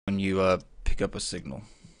you pick up a signal.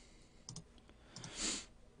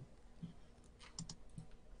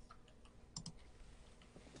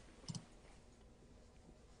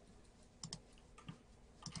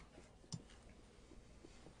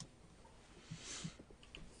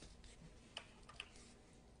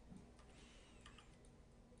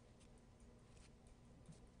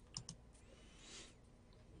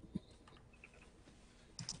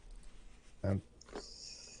 I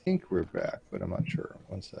think we're back, but I'm not sure.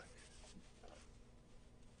 One sec.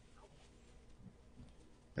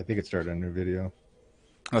 I think it started a new video.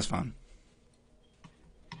 That's fine.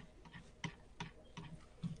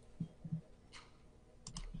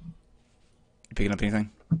 You picking up anything?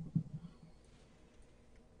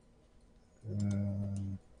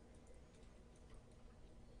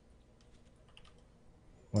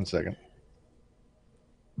 One second.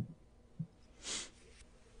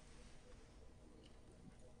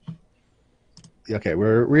 Okay,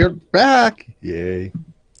 we're back. Yay.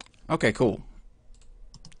 Okay, cool.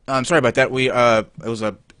 I'm sorry about that. It was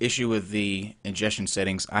a issue with the ingestion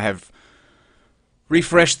settings. I have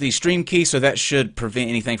refreshed the stream key, so that should prevent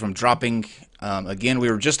anything from dropping. Again,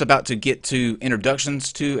 we were just about to get to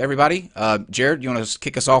introductions to everybody. Jared, you want to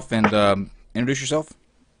kick us off and introduce yourself?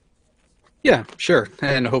 Yeah, sure.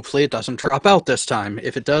 And hopefully it doesn't drop out this time.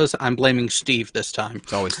 If it does, I'm blaming Steve this time.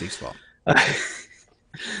 It's always Steve's fault.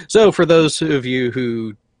 So for those of you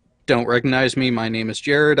who don't recognize me, my name is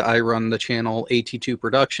Jared. I run the channel AT2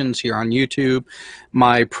 Productions here on YouTube.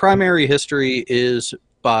 My primary history is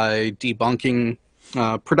by debunking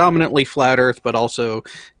predominantly flat Earth, but also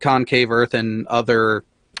concave Earth and other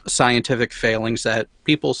scientific failings that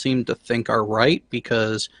people seem to think are right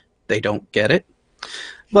because they don't get it.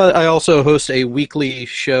 But I also host a weekly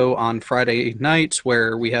show on Friday nights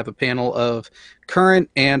where we have a panel of current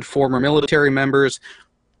and former military members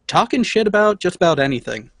talking shit about just about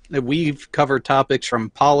anything. We've covered topics from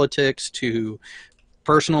politics to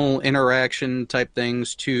personal interaction type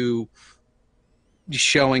things to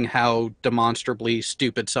showing how demonstrably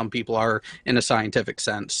stupid some people are in a scientific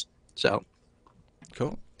sense. So,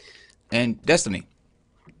 cool. And Destiny.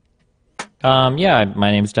 Yeah,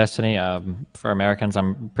 my name's Destiny. For Americans,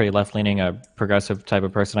 I'm pretty left-leaning, a progressive type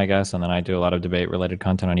of person, I guess, and then I do a lot of debate-related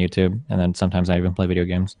content on YouTube, and then sometimes I even play video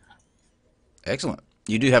games. Excellent.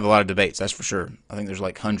 You do have a lot of debates, that's for sure. I think there's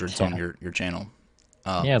like hundreds on your channel.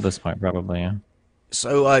 Yeah, at this point, probably, yeah.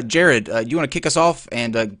 So, Jared, you want to kick us off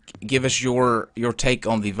and give us your take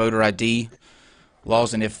on the voter ID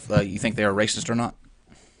laws and if you think they are racist or not?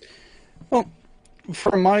 Well,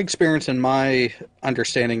 from my experience and my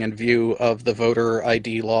understanding and view of the voter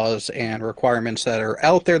ID laws and requirements that are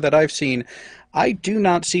out there that I've seen, I do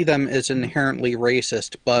not see them as inherently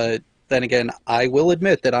racist, but then again, I will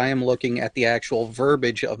admit that I am looking at the actual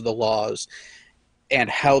verbiage of the laws and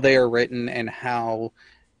how they are written and how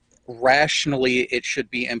rationally it should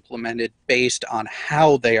be implemented based on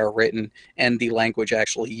how they are written and the language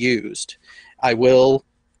actually used. I will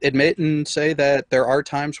admit and say that there are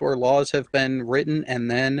times where laws have been written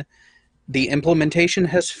and then the implementation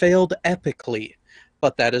has failed epically.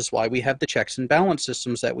 But that is why we have the checks and balance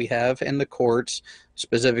systems that we have in the courts,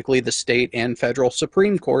 specifically the state and federal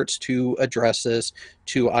Supreme Courts, to address this,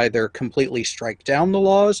 to either completely strike down the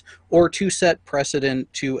laws or to set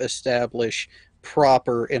precedent to establish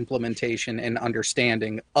proper implementation and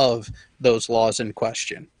understanding of those laws in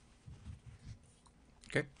question.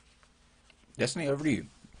 Okay. Destiny, over to you.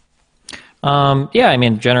 Yeah, I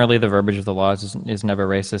mean, generally the verbiage of the laws is never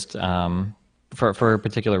racist for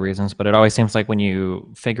particular reasons, but it always seems like when you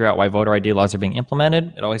figure out why voter ID laws are being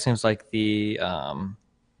implemented, it always seems like the oh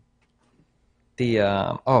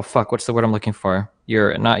fuck, what's the word I'm looking for?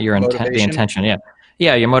 Your not your intent, the intention, yeah.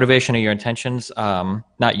 Yeah, your motivation or your intentions,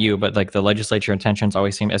 not you, but like the legislature intentions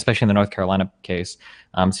always seem, especially in the North Carolina case,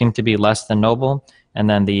 seem to be less than noble. And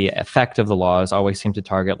then the effect of the laws always seem to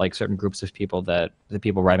target like certain groups of people that the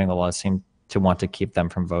people writing the laws seem to want to keep them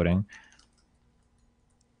from voting.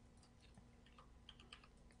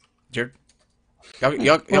 Jared?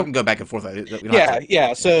 Y'all can go back and forth.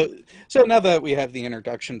 Yeah. So now that we have the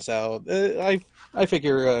introductions out, I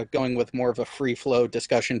figure going with more of a free flow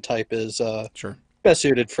discussion type is sure best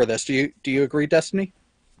suited for this. Do you agree, Destiny?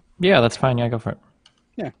 Yeah, that's fine. Yeah, go for it.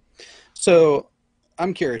 Yeah. So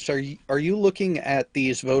I'm curious, are you looking at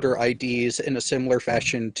these voter IDs in a similar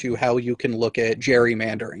fashion to how you can look at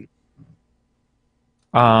gerrymandering?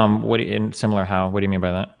 In similar how? What do you mean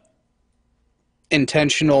by that?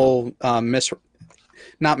 Intentional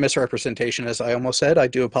not misrepresentation, as I almost said. I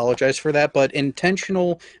do apologize for that, but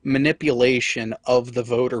intentional manipulation of the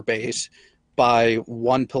voter base by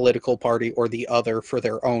one political party or the other for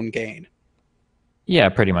their own gain. Yeah,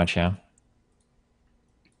 pretty much. Yeah. All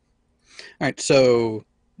right, so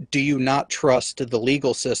do you not trust the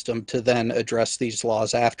legal system to then address these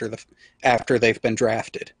laws after they've been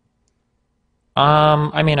drafted?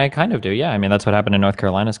 I mean, I kind of do. Yeah. I mean, that's what happened in North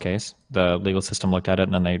Carolina's case. The legal system looked at it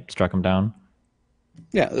and then they struck him down.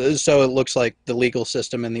 Yeah, so it looks like the legal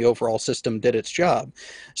system and the overall system did its job.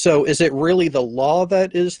 So is it really the law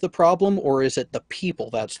that is the problem, or is it the people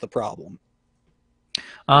that's the problem?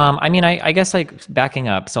 I mean, I guess like backing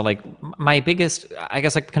up. So like my biggest, I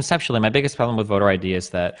guess like conceptually, my biggest problem with voter ID is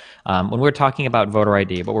that when we're talking about voter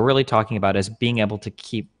ID, what we're really talking about is being able to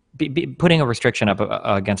putting a restriction up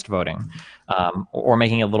against voting, or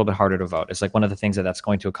making it a little bit harder to vote. Is like one of the things that that's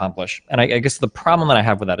going to accomplish. And I guess the problem that I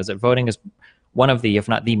have with that is that voting is one of the, if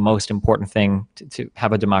not the most important thing to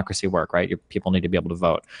have a democracy work, right? Your people need to be able to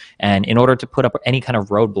vote. And in order to put up any kind of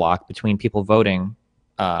roadblock between people voting,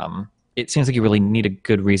 it seems like you really need a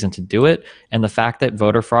good reason to do it. And the fact that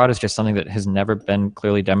voter fraud is just something that has never been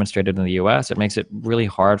clearly demonstrated in the US, it makes it really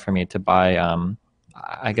hard for me to buy,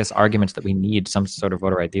 I guess, arguments that we need some sort of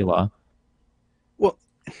voter ID law. Well,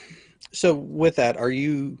 so with that, are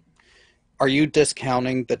you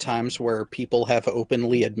discounting the times where people have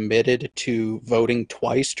openly admitted to voting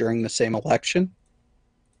twice during the same election?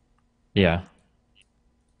 Yeah.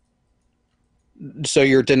 So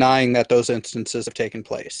you're denying that those instances have taken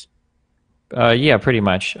place? Yeah, pretty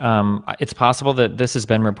much. It's possible that this has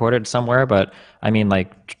been reported somewhere, but I mean,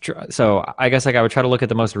 like, so I guess like I would try to look at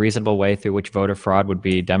the most reasonable way through which voter fraud would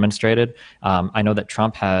be demonstrated. I know that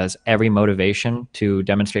Trump has every motivation to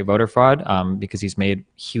demonstrate voter fraud because he's made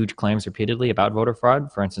huge claims repeatedly about voter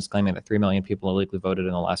fraud. For instance, claiming that 3 million people illegally voted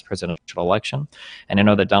in the last presidential election. And I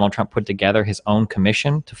know that Donald Trump put together his own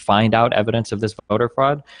commission to find out evidence of this voter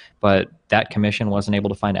fraud, but that commission wasn't able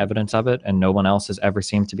to find evidence of it, and no one else has ever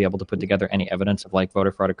seemed to be able to put together any evidence of like voter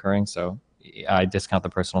fraud occurring. So I discount the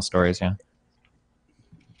personal stories. Yeah.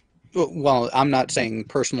 Well, I'm not saying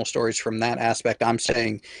personal stories from that aspect. I'm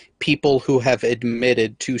saying people who have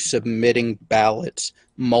admitted to submitting ballots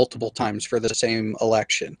multiple times for the same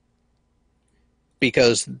election.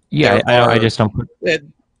 Because yeah, I just don't put.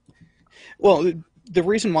 Well, the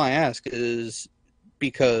reason why I ask is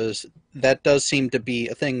because that does seem to be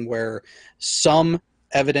a thing where some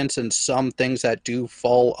evidence and some things that do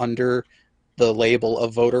fall under the label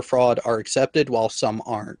of voter fraud are accepted while some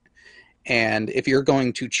aren't. And if you're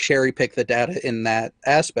going to cherry pick the data in that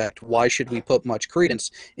aspect, why should we put much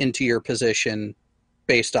credence into your position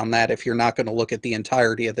based on that if you're not going to look at the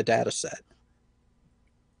entirety of the data set?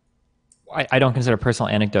 I don't consider personal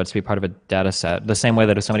anecdotes to be part of a data set. The same way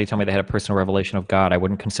that if somebody told me they had a personal revelation of God, I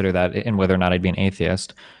wouldn't consider that in whether or not I'd be an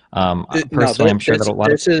atheist. Personally, I'm sure that a lot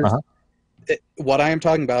of... What I am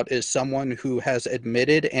talking about is someone who has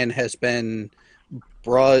admitted and has been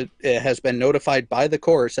notified by the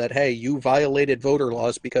courts that, hey, you violated voter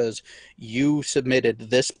laws because you submitted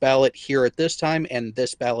this ballot here at this time and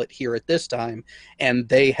this ballot here at this time, and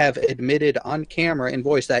they have admitted on camera and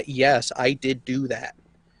voice that, yes, I did do that.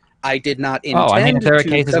 I did not intend there are to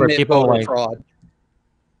cases where commit people voter fraud.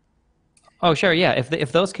 Oh, sure, yeah.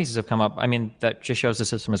 If those cases have come up, I mean, that just shows the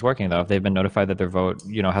system is working, though. If they've been notified that their vote,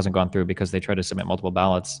 hasn't gone through because they tried to submit multiple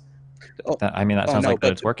ballots, that sounds like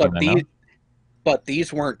that it's working. But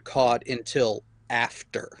these weren't caught until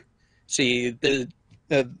after. See, the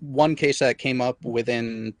one case that came up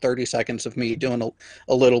within 30 seconds of me doing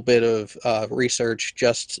a little bit of research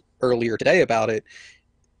just earlier today about it,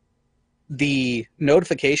 the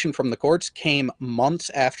notification from the courts came months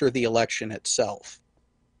after the election itself.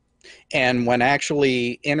 And when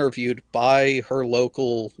actually interviewed by her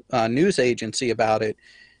local news agency about it,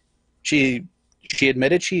 she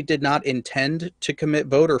admitted she did not intend to commit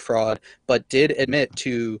voter fraud, but did admit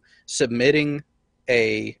to submitting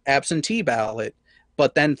a absentee ballot,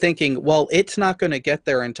 but then thinking, well, it's not going to get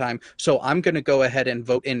there in time, so I'm going to go ahead and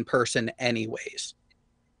vote in person anyways.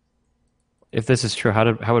 If this is true,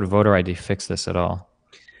 how would voter ID fix this at all?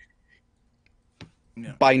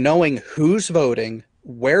 Yeah. By knowing who's voting,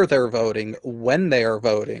 where they're voting, when they are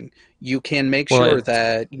voting, you can make sure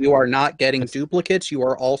that you are not getting duplicates. You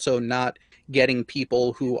are also not getting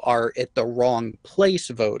people who are at the wrong place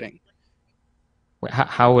voting.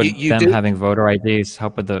 How would having voter IDs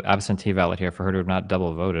help with the absentee ballot here for her to have not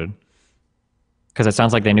double voted? Because it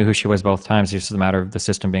sounds like they knew who she was both times. It's just a matter of the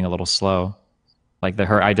system being a little slow. Like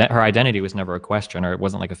her identity was never a question, or it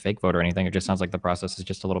wasn't like a fake vote or anything. It just sounds like the process is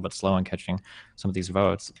just a little bit slow in catching some of these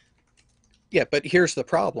votes. Yeah, but here's the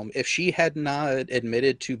problem. If she had not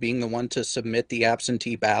admitted to being the one to submit the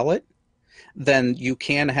absentee ballot, then you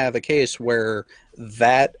can have a case where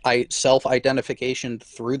that self-identification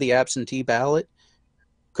through the absentee ballot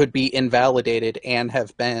could be invalidated and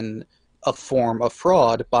have been a form of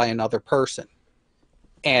fraud by another person.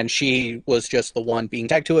 And she was just the one being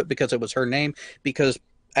tagged to it because it was her name, because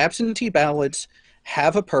absentee ballots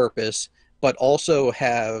have a purpose, but also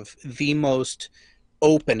have the most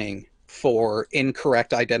opening for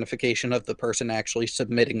incorrect identification of the person actually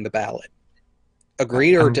submitting the ballot.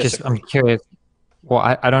 Agree or disagree? I'm curious. Well,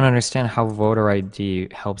 I don't understand how voter ID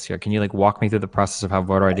helps here. Can you like walk me through the process of how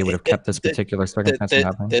voter ID would have kept this particular circumstance from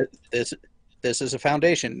happening? This is a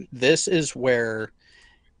foundation. This is where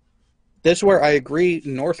I agree.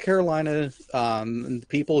 North Carolina, the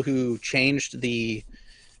people who changed the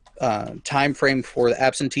time frame for the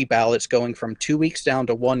absentee ballots going from 2 weeks down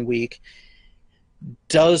to 1 week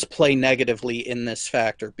does play negatively in this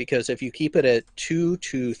factor, because if you keep it at 2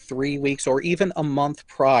 to 3 weeks or even a month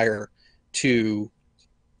prior to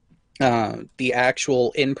the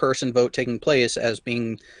actual in-person vote taking place as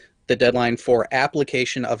being the deadline for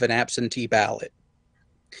application of an absentee ballot,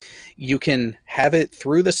 you can have it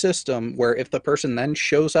through the system where if the person then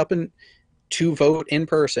shows up to vote in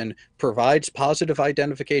person, provides positive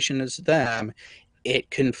identification as them, it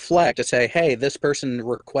can flag to say, hey, this person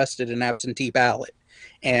requested an absentee ballot.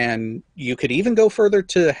 And you could even go further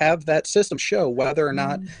to have that system show whether or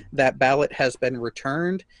not that ballot has been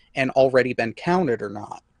returned and already been counted or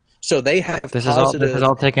not. So they have this is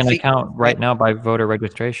all taken into account right now by voter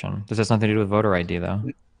registration. This has nothing to do with voter ID, though.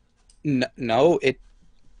 No,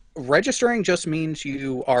 registering just means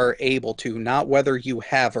you are able to, not whether you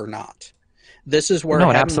have or not. This is where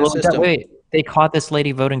no, it absolutely does. Wait, they caught this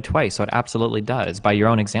lady voting twice, so it absolutely does by your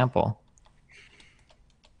own example.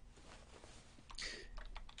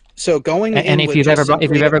 So going and if you've ever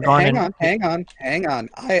gone hang on.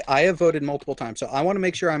 I have voted multiple times, so I want to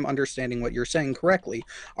make sure I'm understanding what you're saying correctly.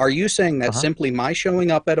 Are you saying that simply my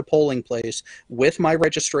showing up at a polling place with my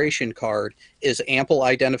registration card is ample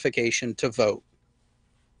identification to vote?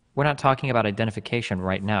 We're not talking about identification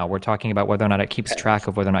right now. We're talking about whether or not it keeps track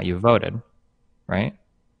of whether or not you voted, right?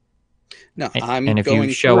 No, and if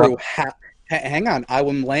you show up, hang on.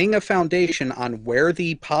 I'm laying a foundation on where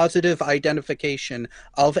the positive identification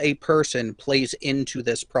of a person plays into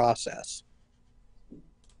this process.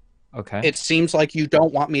 Okay. It seems like you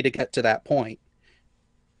don't want me to get to that point.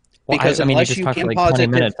 Well, because I mean, you just talked for like 20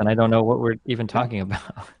 minutes, and I don't know what we're even talking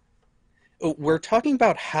about. We're talking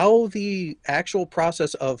about how the actual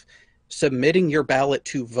process of submitting your ballot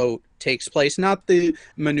to vote takes place, not the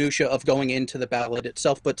minutia of going into the ballot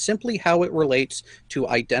itself, but simply how it relates to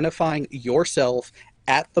identifying yourself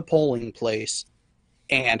at the polling place,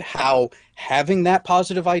 and how having that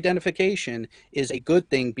positive identification is a good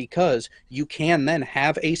thing because you can then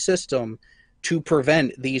have a system to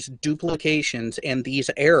prevent these duplications and these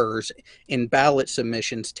errors in ballot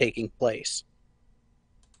submissions taking place.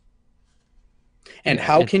 And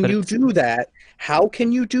how can you do that? How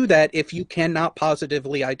can you do that if you cannot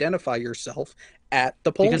positively identify yourself at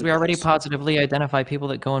the polling place? Because we already positively identify people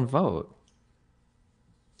that go and vote.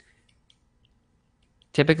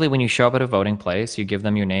 Typically, when you show up at a voting place, you give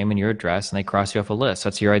them your name and your address, and they cross you off a list.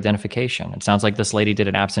 That's your identification. It sounds like this lady did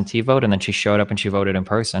an absentee vote, and then she showed up and she voted in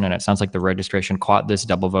person, and it sounds like the registration caught this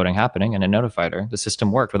double voting happening, and it notified her. The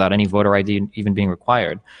system worked without any voter ID even being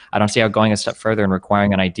required. I don't see how going a step further and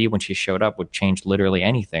requiring an ID when she showed up would change literally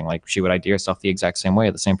anything. Like, she would ID herself the exact same way.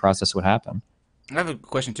 The same process would happen. I have a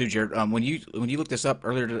question too, Jared. When you looked this up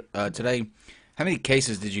earlier today, how many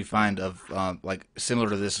cases did you find of like similar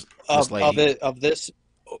to this lady?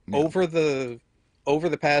 Over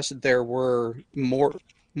the past, there were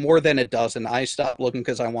more than a dozen. I stopped looking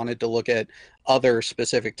because I wanted to look at other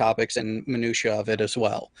specific topics and minutia of it as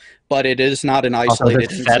well. But it is not an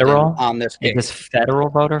isolated incident on this case. Is this federal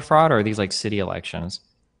voter fraud, or are these like city elections?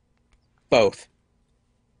 Both.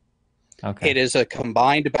 Okay. It is a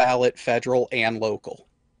combined ballot, federal and local.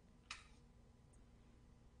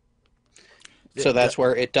 So that's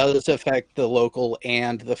where it does affect the local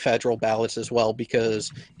and the federal ballots as well, because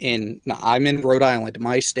I'm in Rhode Island,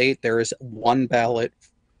 my state, there is one ballot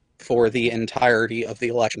for the entirety of the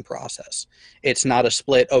election process. It's not a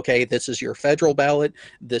split, okay, this is your federal ballot,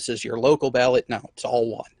 this is your local ballot. No, it's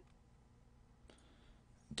all one.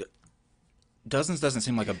 Dozens doesn't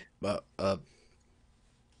seem like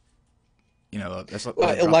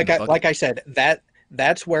like I said,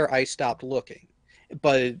 that's where I stopped looking.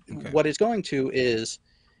 But what it's going to is,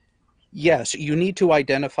 yes, you need to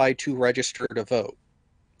identify to register to vote.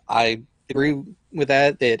 I agree with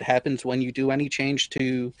that. It happens when you do any change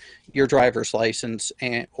to your driver's license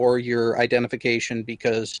or your identification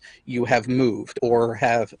because you have moved or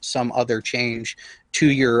have some other change to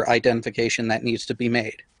your identification that needs to be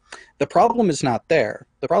made. The problem is not there.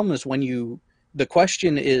 The problem is when you The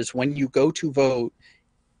question is, when you go to vote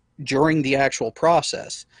during the actual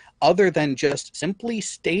process, other than just simply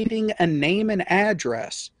stating a name and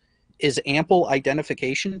address, is ample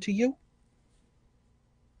identification to you?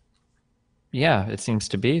 Yeah, it seems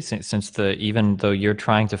to be since even though you're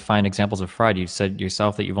trying to find examples of fraud, you said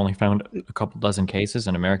yourself that you've only found a couple dozen cases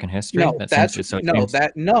in American history. No, That seems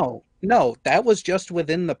that was just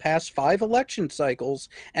within the past 5 election cycles,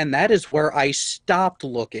 and that is where I stopped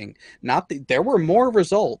looking. There were more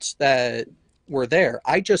results that were there.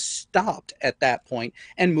 I just stopped at that point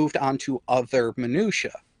and moved on to other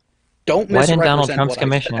minutia. Don't Why didn't Donald misrepresent Trump's what I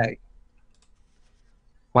commission? say.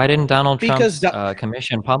 Why didn't Donald Because Trump's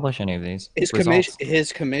commission publish any of these results?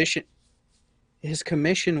 his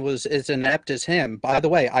commission was as inept as him. By the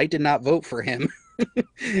way, I did not vote for him.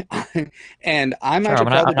 And I'm Sure, actually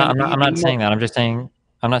probably going to be I'm not saying that.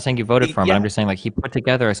 I'm not saying you voted for him, but yeah. I'm just saying like he put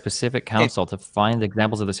together a specific council to find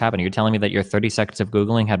examples of this happening. You're telling me that your 30 seconds of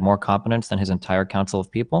Googling had more competence than his entire council of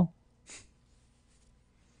people?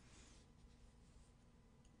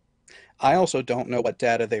 I also don't know what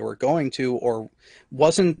data they were going to, or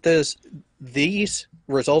wasn't these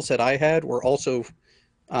results that I had were also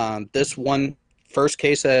this one first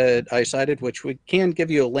case that I cited, which we can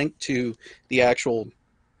give you a link to the actual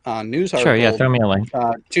news article. Sure, yeah, throw me a link.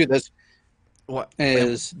 To this What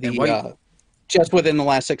is just within the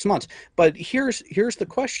last 6 months. But here's the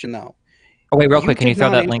question though. Oh wait, real quick, can you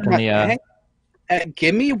throw that link in the?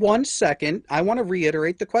 Give me 1 second. I want to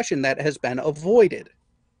reiterate the question that has been avoided.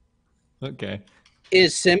 Okay.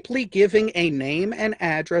 Is simply giving a name and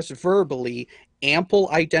address verbally ample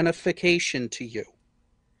identification to you?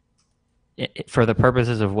 For the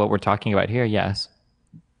purposes of what we're talking about here, yes.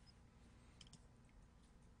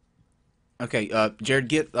 Okay, Jared,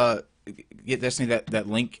 get Destiny that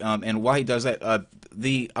link, and while he does that,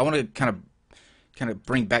 I want to kind of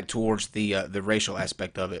bring back towards the racial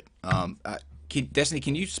aspect of it. Destiny,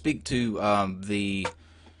 can you speak to the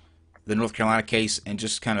North Carolina case, and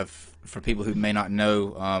just kind of for people who may not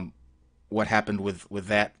know what happened with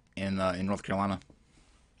that in North Carolina?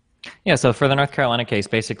 Yeah, so for the North Carolina case,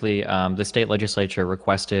 basically the state legislature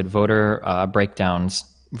requested voter breakdowns,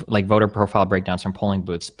 like voter profile breakdowns from polling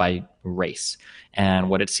booths by race. And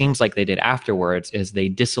what it seems like they did afterwards is they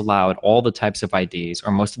disallowed all the types of IDs,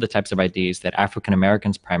 or most of the types of IDs that African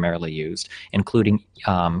Americans primarily used, including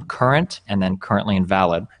current and then currently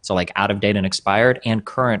invalid. So like out of date and expired and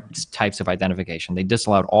current types of identification. They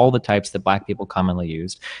disallowed all the types that Black people commonly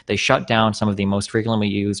used. They shut down some of the most frequently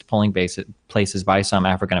used polling places by some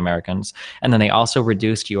African Americans. And then they also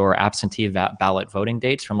reduced your absentee ballot voting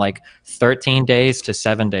dates from like 13 days to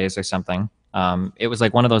 7 days or something. It was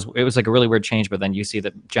like it was like a really weird change, but then you see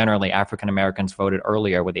that generally African Americans voted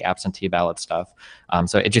earlier with the absentee ballot stuff.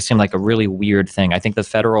 So it just seemed like a really weird thing. I think the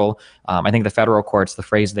federal courts, the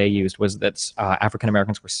phrase they used was that African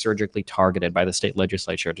Americans were surgically targeted by the state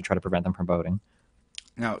legislature to try to prevent them from voting.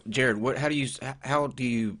 Now, Jared, how do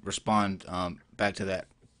you respond back to that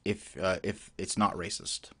if it's not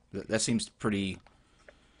racist? That seems pretty,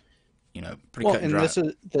 pretty cut and dry.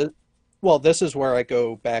 This is where I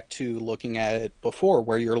go back to looking at it before,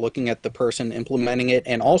 where you're looking at the person implementing it.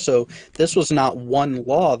 And also, this was not one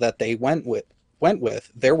law that they went with.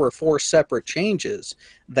 There were 4 separate changes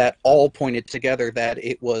that all pointed together that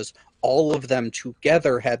it was all of them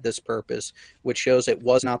together had this purpose, which shows it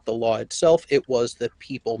was not the law itself, it was the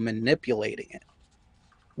people manipulating it.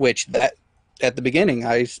 Which that at the beginning,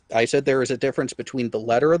 I said there is a difference between the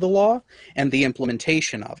letter of the law and the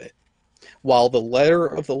implementation of it. While the letter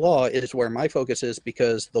of the law is where my focus is,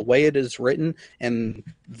 because the way it is written, and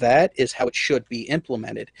that is how it should be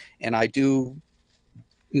implemented. And I do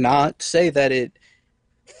not say that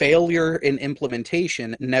failure in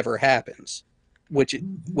implementation never happens, which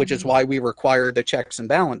is why we require the checks and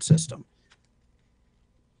balance system.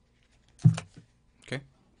 Okay.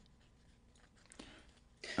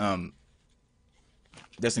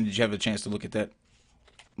 Dustin, did you have a chance to look at that?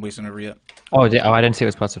 Wasting over yet? Oh, I didn't see it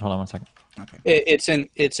was posted. Hold on 1 second. Okay.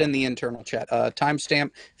 It's in the internal chat.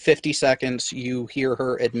 Timestamp 50 seconds. You hear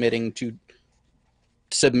her admitting to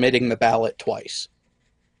submitting the ballot twice.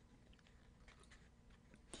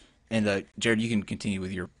 And Jared, you can continue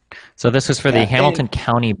with your. So this was for the Hamilton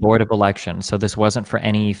County Board of Elections. So this wasn't for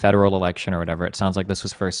any federal election or whatever. It sounds like this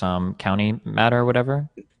was for some county matter or whatever.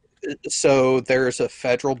 So there's a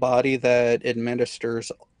federal body that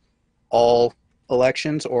administers all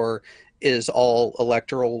elections, or is all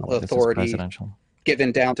electoral authority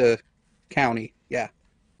given down to county? Yeah.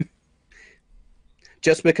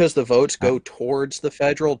 Just because the votes go towards the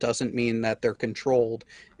federal doesn't mean that they're controlled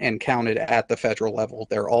and counted at the federal level.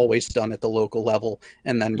 They're always done at the local level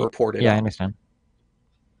and then reported. Yeah, I understand.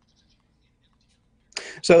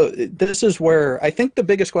 So this is where I think the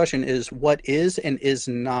biggest question is what is and is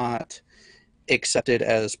not accepted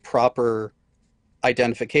as proper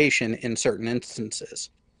identification in certain instances.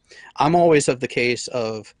 I'm always of the case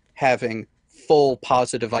of having full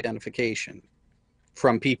positive identification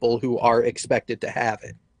from people who are expected to have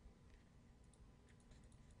it.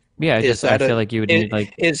 Yeah, I feel like you would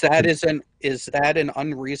need is that an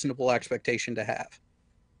unreasonable expectation to have?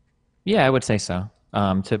 Yeah, I would say so.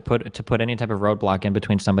 To put any type of roadblock in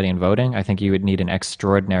between somebody and voting, I think you would need an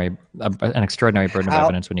extraordinary burden of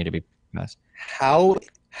evidence would need to be passed.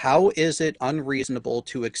 How is it unreasonable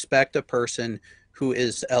to expect a person who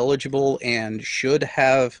is eligible and should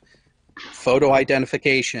have photo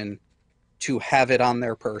identification to have it on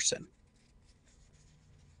their person?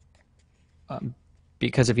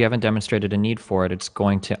 Because if you haven't demonstrated a need for it, it's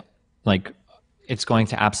going to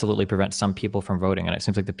absolutely prevent some people from voting, and it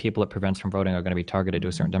seems like the people it prevents from voting are going to be targeted to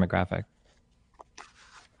a certain demographic.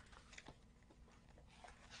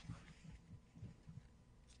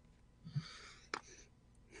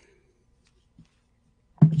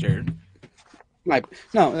 Jared? My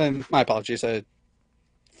apologies. I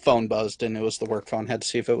phone buzzed and it was the work phone. Had to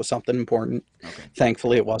see if it was something important. Okay.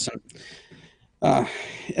 Thankfully, it wasn't.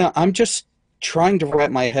 I'm just trying to wrap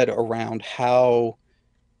my head around how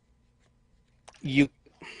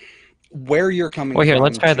where you're coming from. Well, here,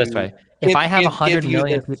 let's try it this way. If I have 100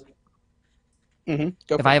 million people,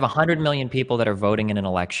 if I have 100 million people that are voting in an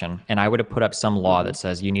election, and I were to put up some law that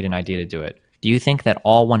says you need an ID to do it, do you think that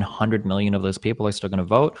all 100 million of those people are still going to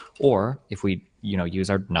vote? Or if we, use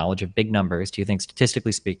our knowledge of big numbers, do you think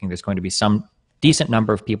statistically speaking, there's going to be some decent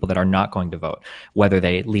number of people that are not going to vote, whether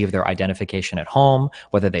they leave their identification at home,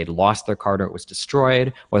 whether they lost their card or it was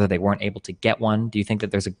destroyed, whether they weren't able to get one? Do you think that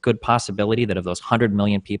there's a good possibility that of those 100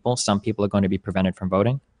 million people, some people are going to be prevented from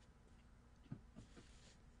voting?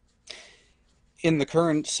 In the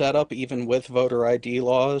current setup, even with voter ID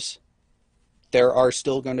laws, there are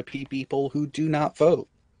still going to be people who do not vote.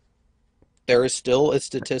 There is still a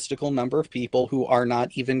statistical number of people who are not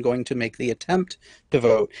even going to make the attempt to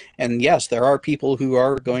vote. And yes, there are people who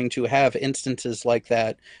are going to have instances like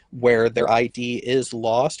that where their ID is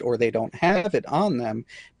lost or they don't have it on them,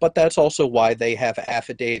 but that's also why they have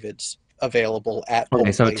affidavits available at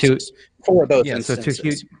polling places for those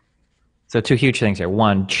instances. So two huge things here.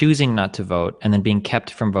 One, choosing not to vote and then being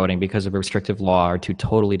kept from voting because of a restrictive law are two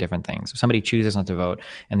totally different things. If somebody chooses not to vote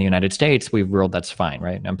in the United States, we've ruled that's fine,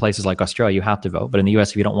 right? In places like Australia, you have to vote. But in the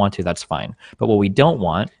US, if you don't want to, that's fine. But what we don't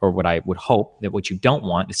want, or what I would hope that what you don't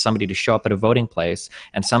want, is somebody to show up at a voting place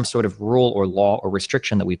and some sort of rule or law or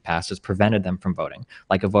restriction that we've passed has prevented them from voting,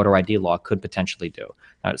 like a voter ID law could potentially do.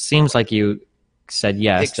 Now, it seems like you said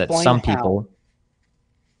yes, that some people...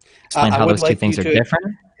 Explain how those two things are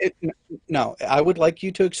different? No, I would like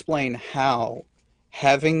you to explain how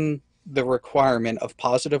having the requirement of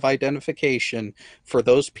positive identification for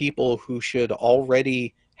those people who should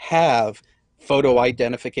already have photo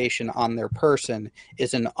identification on their person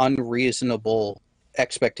is an unreasonable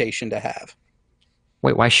expectation to have.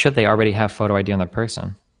 Wait, why should they already have photo ID on their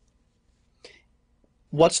person?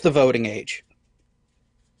 What's the voting age?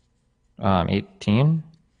 18.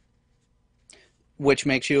 Which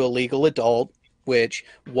makes you a legal adult.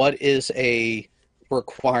 What is a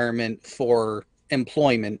requirement for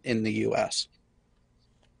employment in the U.S.?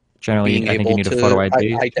 Generally, I think you need a photo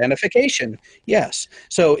ID. Identification, yes.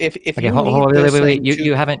 So if okay, wait.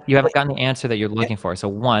 You haven't gotten the answer that you're looking for. So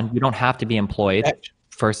one, you don't have to be employed.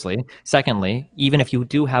 Firstly, secondly, even if you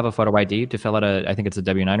do have a photo ID to fill out I think it's a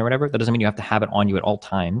W-9 or whatever, that doesn't mean you have to have it on you at all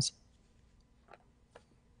times.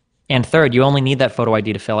 And third, you only need that photo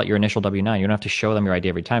ID to fill out your initial W-9. You don't have to show them your ID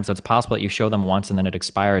every time. So it's possible that you show them once and then it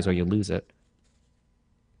expires or you lose it.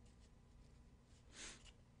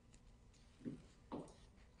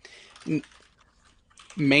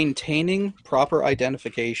 Maintaining proper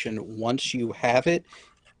identification once you have it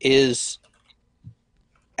is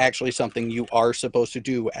actually something you are supposed to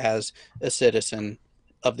do as a citizen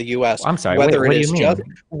of the U.S. Well, I'm sorry, what do you mean?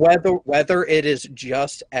 Whether it is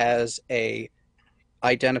just as a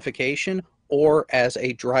identification or as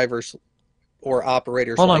a driver's or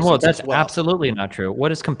operator's license. Hold on, that's absolutely not true.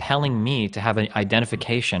 What is compelling me to have an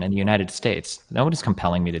identification in the United States? Nobody's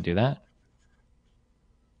compelling me to do that.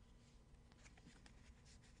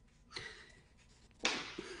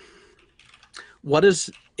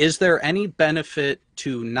 Is there any benefit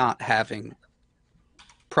to not having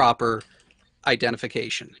proper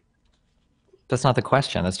identification? That's not the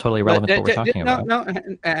question. That's totally irrelevant to what we're talking about. No,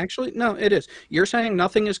 actually, no, it is. You're saying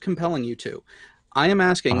nothing is compelling you to. I am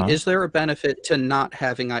asking, is there a benefit to not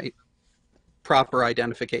having proper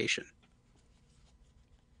identification?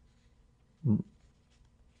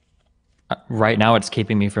 Right now, it's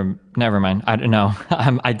keeping me from. Never mind. I don't know.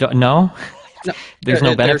 I don't know. No, There's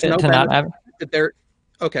no benefit there's no to not having. there.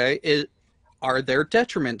 Okay, are there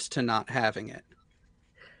detriments to not having it?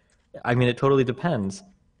 I mean, it totally depends.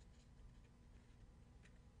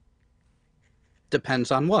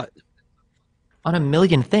 Depends on what? On a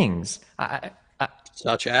million things.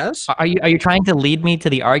 Such as? Are you trying to lead me to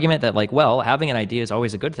the argument that, like, well, having an ID is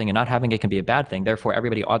always a good thing and not having it can be a bad thing, therefore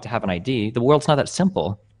everybody ought to have an ID? The world's not that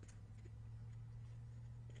simple.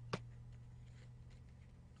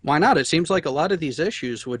 Why not? It seems like a lot of these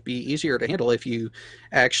issues would be easier to handle if you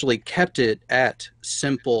actually kept it at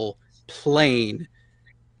simple, plain.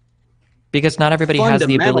 Because not everybody has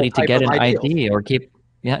the ability to get an ideals. ID or keep.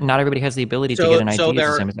 Yeah, not everybody has the ability to get an ID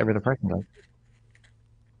the same as every other person does.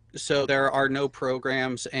 So there are no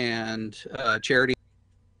programs and charities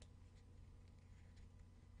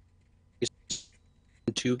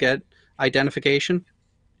to get identification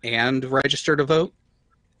and register to vote,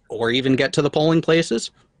 or even get to the polling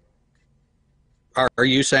places. Are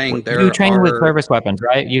you saying there you train are... with service weapons,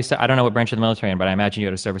 right? You said, I don't know what branch of the military you're in, but I imagine you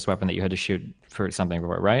had a service weapon that you had to shoot for something,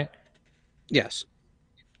 right? Yes.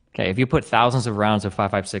 Okay, if you put thousands of rounds of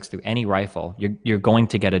 5.56 through any rifle, you're going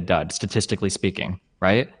to get a dud, statistically speaking,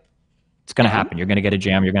 right? It's going to happen. You're going to get a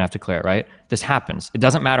jam. You're going to have to clear it, right? This happens. It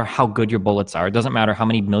doesn't matter how good your bullets are. It doesn't matter how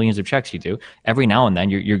many millions of checks you do. Every now and then,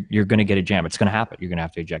 you're going to get a jam. It's going to happen. You're going to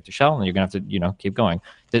have to eject a shell, and you're going to have to, keep going.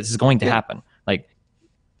 This is going to happen. Like,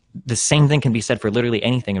 the same thing can be said for literally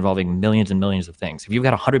anything involving millions and millions of things. If you've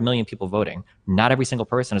got 100 million people voting, not every single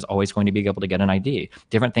person is always going to be able to get an ID.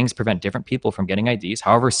 Different things prevent different people from getting IDs,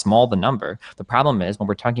 however small the number. The problem is when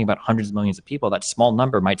we're talking about hundreds of millions of people, that small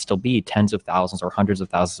number might still be tens of thousands or hundreds of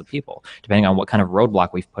thousands of people, depending on what kind of roadblock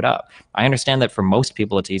we've put up. I understand that for most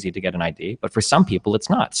people it's easy to get an ID, but for some people it's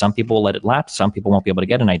not. Some people will let it lapse. Some people won't be able to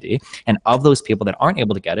get an ID. And of those people that aren't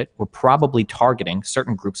able to get it, we're probably targeting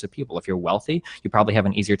certain groups of people. If you're wealthy, you probably have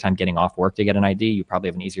an easier time getting off work to get an ID. You probably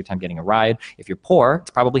have an easier time getting a ride. If you're poor, it's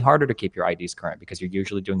probably harder to keep your IDs current because you're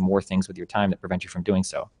usually doing more things with your time that prevent you from doing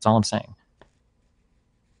so. That's all I'm saying.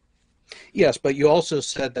 Yes, but you also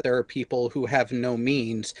said that there are people who have no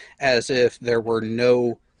means, as if there were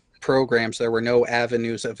no programs, there were no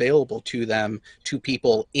avenues available to them, to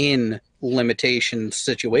people in limitation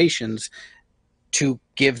situations, to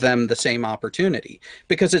give them the same opportunity.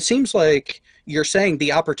 Because it seems like you're saying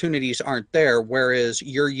the opportunities aren't there, whereas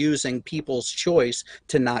you're using people's choice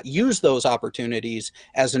to not use those opportunities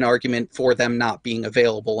as an argument for them not being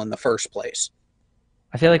available in the first place.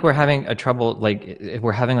 I feel like we're having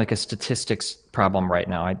we're having like a statistics problem right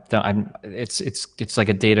now. It's like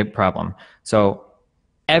a data problem. So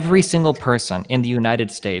every single person in the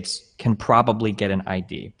United States can probably get an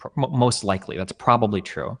ID, most likely. That's probably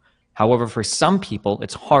true. However, for some people,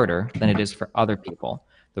 it's harder than it is for other people.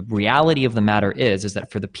 The reality of the matter is that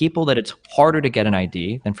for the people that it's harder to get an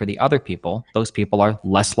ID than for the other people, those people are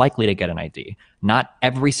less likely to get an ID. Not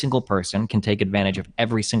every single person can take advantage of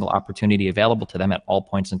every single opportunity available to them at all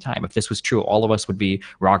points in time. If this was true, all of us would be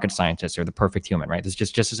rocket scientists or the perfect human, right? This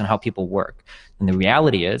just isn't how people work. And the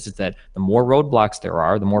reality is that the more roadblocks there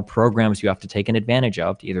are, the more programs you have to take an advantage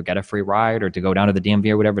of to either get a free ride or to go down to the DMV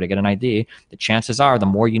or whatever to get an ID, the chances are the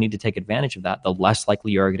more you need to take advantage of that, the less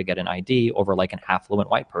likely you are going to get an ID over like an affluent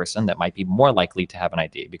white person that might be more likely to have an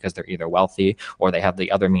ID because they're either wealthy or they have the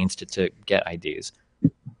other means to get IDs.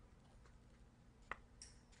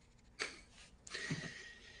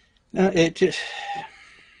 It just...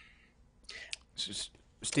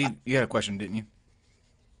 Steve, you had a question, didn't you?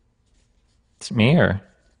 It's me or?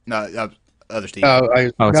 No, other Steve.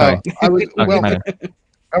 Sorry. I was,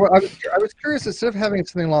 Okay, well, I was curious, instead of having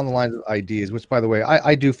something along the lines of IDs, which, by the way,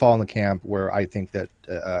 I do fall in the camp where I think that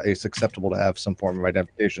it's acceptable to have some form of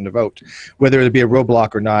identification to vote, whether it be a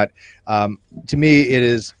roadblock or not. To me, it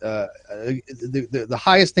is the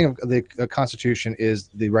highest thing of the Constitution is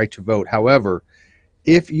the right to vote. However,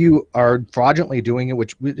 if you are fraudulently doing it,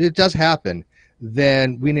 which it does happen,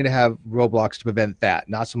 then we need to have roadblocks to prevent that,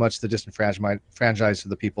 not so much the disenfranchised to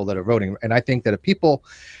the people that are voting. And I think that if people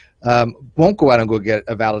won't go out and go get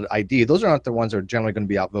a valid ID, those aren't the ones that are generally going to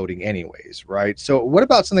be out voting anyways, right? So what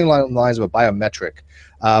about something along the lines of a biometric,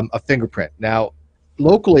 a fingerprint? Now,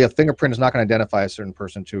 locally, a fingerprint is not going to identify a certain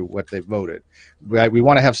person to what they voted. Right? We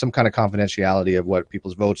want to have some kind of confidentiality of what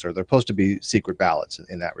people's votes are. They're supposed to be secret ballots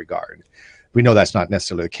in that regard. We know that's not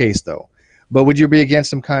necessarily the case, though. But would you be against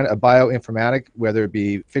some kind of bioinformatic, whether it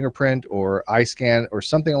be fingerprint or eye scan or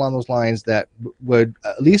something along those lines that would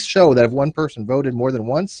at least show that if one person voted more than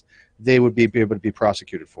once, they would be able to be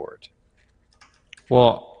prosecuted for it?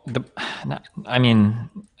 Well, I mean,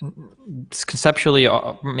 conceptually,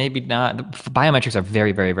 maybe not. Biometrics are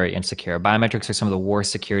very, very, very insecure. Biometrics are some of the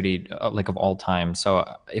worst security like of all time. So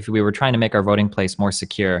if we were trying to make our voting place more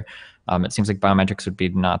secure, it seems like biometrics would be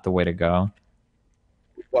not the way to go.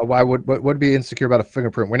 Well, why would be insecure about a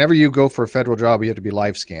fingerprint? Whenever you go for a federal job, you have to be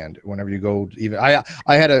live scanned. Whenever you go, even I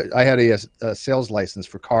had a sales license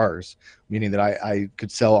for cars, meaning that I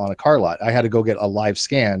could sell on a car lot. I had to go get a live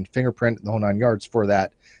scan, fingerprint, the whole 9 yards for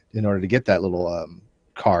that in order to get that little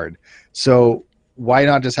card. So why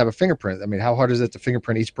not just have a fingerprint? I mean, how hard is it to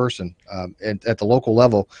fingerprint each person? And at the local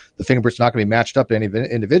level, the fingerprint's not going to be matched up to any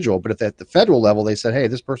individual. But if at the federal level they said, hey,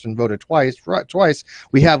 this person voted twice,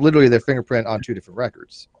 we have literally their fingerprint on 2 different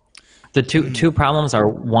records. The two problems are,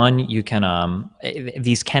 one, you can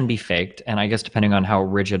these can be faked, and I guess depending on how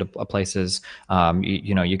rigid a place is,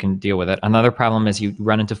 you can deal with it. Another problem is you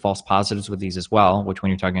run into false positives with these as well, which when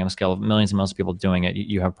you're talking on a scale of millions and millions of people doing it,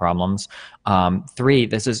 you have problems. Three,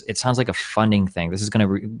 it sounds like a funding thing. This is going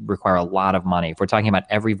to require a lot of money. If we're talking about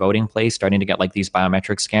every voting place starting to get like these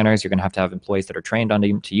biometric scanners, you're going to have employees that are trained on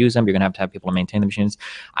to use them. You're going to have people to maintain the machines.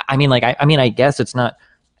 I guess it's not.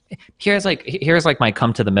 Here's like my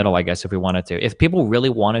come to the middle, I guess, if we wanted to. If people really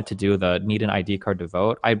wanted to do the need an ID card to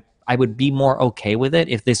vote, I would be more okay with it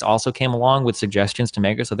if this also came along with suggestions to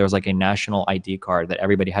make it so there was like a national ID card that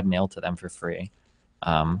everybody had mailed to them for free.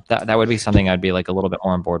 That would be something I'd be like a little bit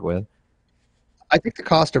more on board with. I think the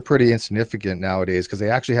costs are pretty insignificant nowadays because they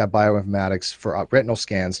actually have bioinformatics for retinal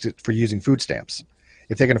scans for using food stamps.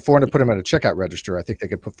 If they can afford to put them at a checkout register, I think they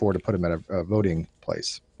could afford to put them at a voting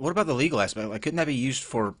place. What about the legal aspect? Like, couldn't that be used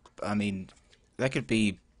for? I mean, that could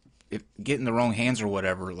be if getting the wrong hands or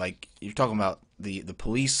whatever. Like you're talking about the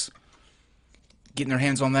police getting their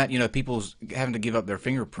hands on that. You know, people's having to give up their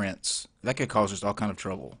fingerprints. That could cause just all kind of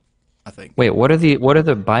trouble, I think. Wait, what are the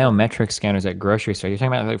biometric scanners at grocery store? You're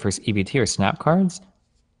talking about like for EBT or SNAP cards?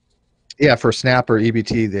 Yeah, for SNAP or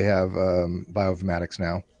EBT, they have bioinformatics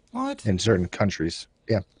now. What? In certain countries?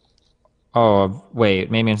 Yeah. Oh wait,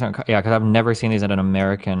 maybe in some, yeah, because I've never seen these at an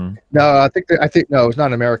American. No, I think no, it's not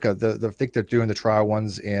in America. I think they're doing the trial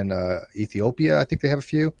ones in Ethiopia. I think they have a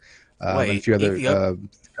few, and a few other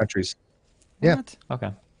countries. Yeah. What?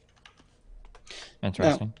 Okay.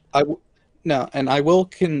 Interesting. And I will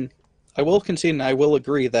concede, and I will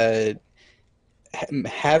agree that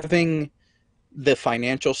having the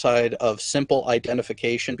financial side of simple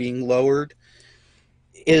identification being lowered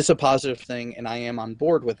is a positive thing, and I am on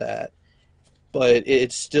board with that. But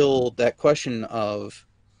it's still that question of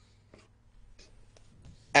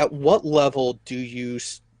at what level do you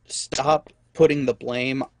stop putting the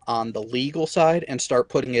blame on the legal side and start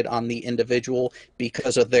putting it on the individual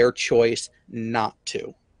because of their choice not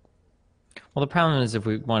to? Well, the problem is if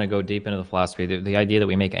we want to go deep into the philosophy, the idea that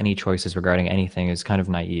we make any choices regarding anything is kind of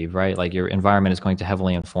naive, right? Like your environment is going to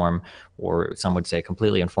heavily inform, or some would say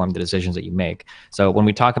completely inform, the decisions that you make. So when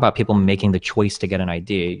we talk about people making the choice to get an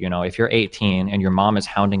ID, you know, if you're 18 and your mom is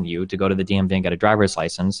hounding you to go to the DMV and get a driver's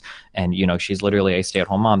license, and, you know, she's literally a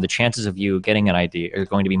stay-at-home mom, the chances of you getting an ID are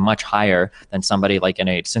going to be much higher than somebody like in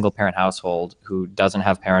a single-parent household who doesn't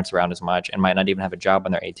have parents around as much and might not even have a job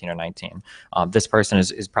when they're 18 or 19. This person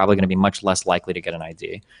is probably going to be much less likely to get an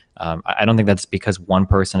ID. I don't think that's because one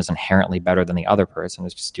person is inherently better than the other person.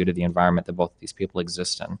 It's just due to the environment that both of these people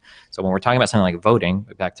exist in. So when we're talking about something like voting,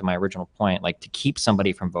 back to my original point, like to keep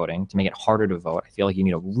somebody from voting, to make it harder to vote, I feel like you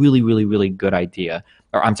need a really, really, really good idea,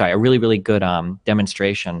 or I'm sorry, a really, really good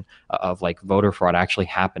demonstration of like voter fraud actually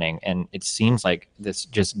happening. And it seems like this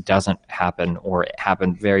just doesn't happen, or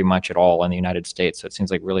happen very much at all in the United States. So it seems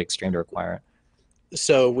like really extreme to require it.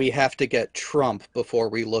 So we have to get Trump before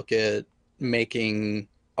we look at making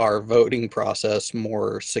our voting process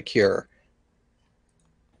more secure.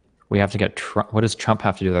 We have to get Trump. What does Trump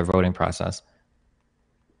have to do with our voting process?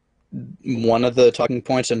 One of the talking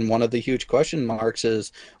points and one of the huge question marks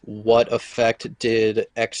is what effect did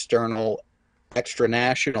external,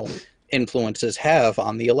 extranational influences have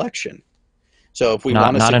on the election? So if we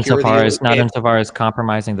want to secure not insofar as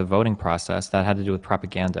compromising the voting process, that had to do with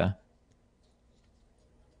propaganda.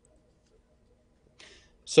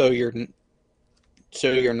 So you're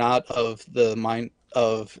not of the mind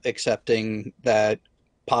of accepting that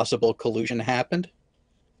possible collusion happened?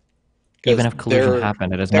 Even if collusion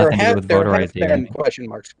happened, it has nothing to do with voter ID. Question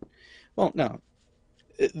marks. Well, no.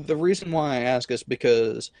 The reason why I ask is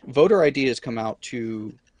because voter ID has come out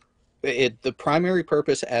to it. The primary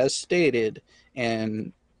purpose, as stated,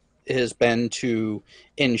 and has been to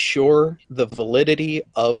ensure the validity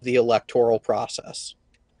of the electoral process.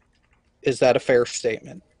 Is that a fair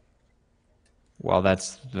statement? Well,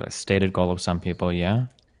 that's the stated goal of some people, yeah.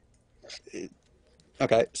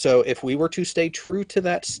 Okay, so if we were to stay true to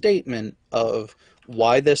that statement of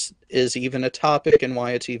why this is even a topic and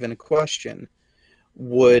why it's even a question,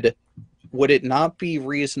 would it not be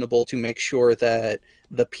reasonable to make sure that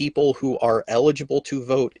the people who are eligible to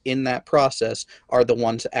vote in that process are the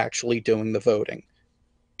ones actually doing the voting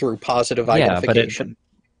through positive Yeah, but identification?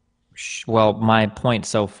 well, my point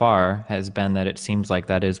so far has been that it seems like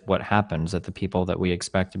that is what happens, that the people that we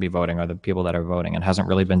expect to be voting are the people that are voting. It hasn't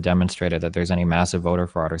really been demonstrated that there's any massive voter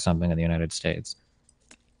fraud or something in the United States.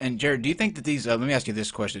 And Jared, do you think that these? Let me ask you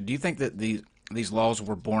this question: do you think that these laws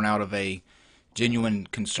were born out of a genuine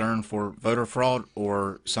concern for voter fraud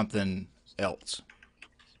or something else?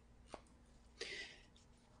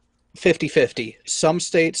 50-50. Some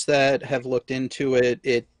states that have looked into it,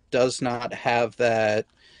 it does not have that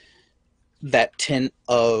tint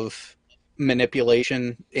of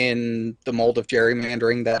manipulation in the mold of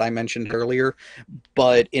gerrymandering that I mentioned earlier.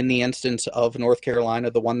 But in the instance of North Carolina,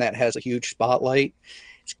 the one that has a huge spotlight,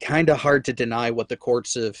 it's kind of hard to deny what the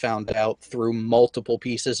courts have found out through multiple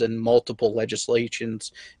pieces and multiple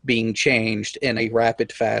legislations being changed in a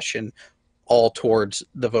rapid fashion, all towards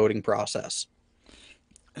the voting process.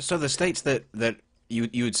 So the states that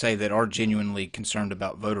you would say that are genuinely concerned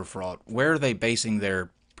about voter fraud, where are they basing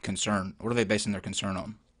their concern? What are they basing their concern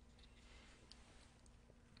on?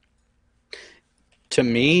 To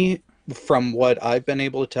me, from what I've been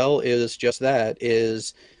able to tell, is just that,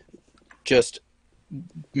 is just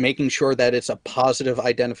making sure that it's a positive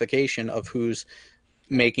identification of who's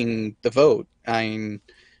making the vote. I mean,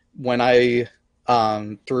 when I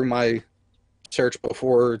through my search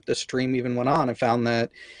before the stream even went on, I found that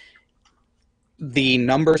the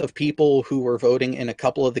numbers of people who were voting in a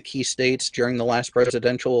couple of the key states during the last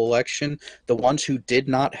presidential election, the ones who did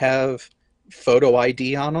not have photo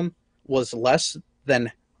ID on them, was less than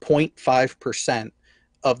 0.5%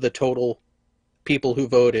 of the total people who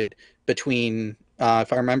voted between,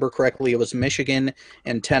 if I remember correctly, it was Michigan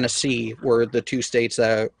and Tennessee were the two states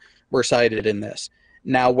that were cited in this.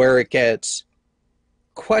 Now, where it gets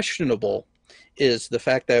questionable is the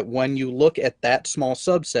fact that when you look at that small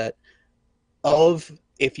subset of,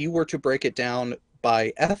 if you were to break it down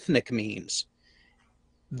by ethnic means,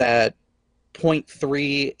 that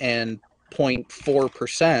 0.3 and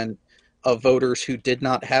 0.4% of voters who did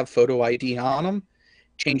not have photo ID on them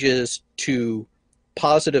changes to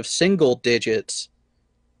positive single digits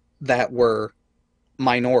that were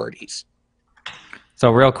minorities.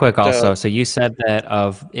 So real quick also, so you said that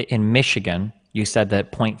in Michigan, you said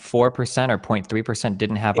that 0.4% or 0.3%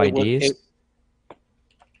 didn't have IDs?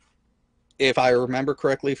 If I remember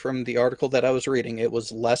correctly from the article that I was reading, it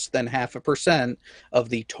was less than 0.5% of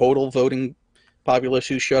the total voting populace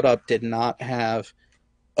who showed up did not have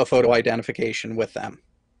a photo identification with them.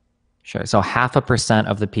 Sure. So 0.5%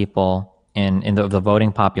 of the people in the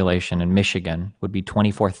voting population in Michigan would be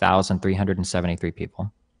 24,373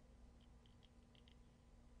 people.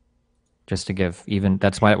 Just to give even,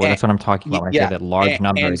 that's what I'm talking about. When I say that large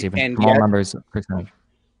numbers, even small numbers percentage.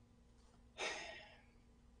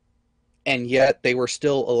 And yet they were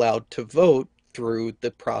still allowed to vote through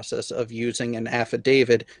the process of using an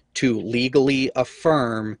affidavit to legally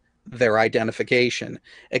affirm their identification.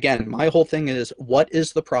 Again, my whole thing is, what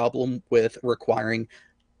is the problem with requiring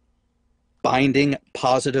binding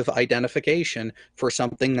positive identification for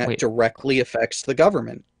something that directly affects the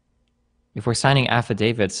government? If we're signing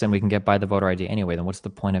affidavits and we can get by the voter ID anyway, then what's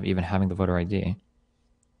the point of even having the voter ID?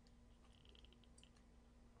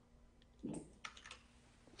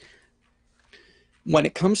 When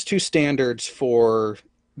it comes to standards for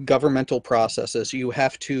governmental processes, you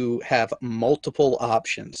have to have multiple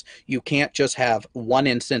options. You can't just have one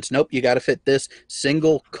instance. Nope, you got to fit this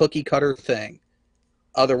single cookie cutter thing.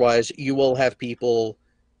 Otherwise, you will have people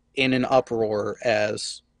in an uproar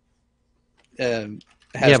as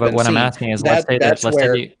yeah, but what I'm asking is, let's say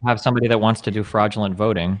you have somebody that wants to do fraudulent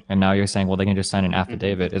voting, and now you're saying, well, they can just sign an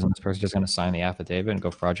affidavit. Isn't this person just going to sign the affidavit and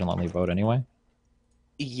go fraudulently vote anyway?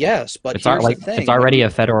 Yes, but here's the thing. It's already a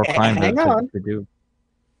federal crime to do.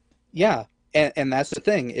 Yeah, and that's the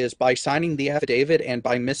thing, is by signing the affidavit and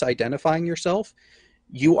by misidentifying yourself,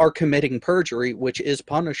 you are committing perjury, which is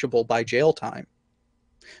punishable by jail time.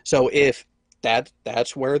 So if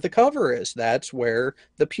that's where the cover is, that's where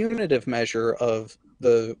the punitive measure of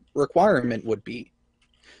the requirement would be.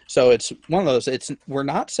 So it's one of those, we're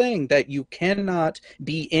not saying that you cannot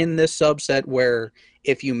be in this subset where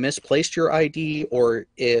if you misplaced your ID or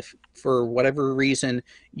if for whatever reason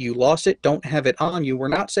you lost it, don't have it on you. We're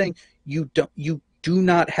not saying you do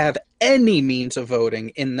not have any means of voting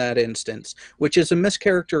in that instance, which is a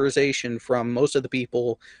mischaracterization from most of the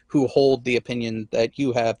people who hold the opinion that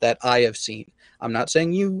you have, that I have seen. I'm not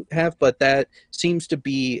saying you have, but that seems to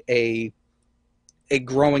be a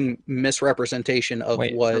growing misrepresentation of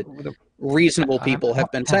what reasonable people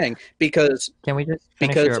have been saying. Because can we just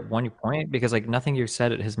finish your one point? Because like nothing you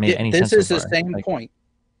said has made any sense. This is so the same point.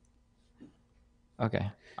 Okay,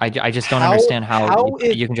 I just don't understand how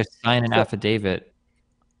you can just sign an affidavit.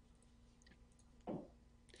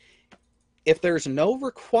 If there's no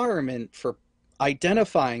requirement for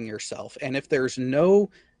identifying yourself, and if there's no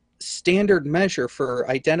standard measure for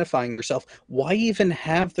identifying yourself, why even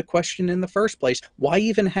have the question in the first place? Why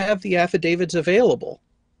even have the affidavits available?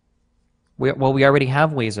 We already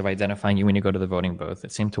have ways of identifying you when you go to the voting booth.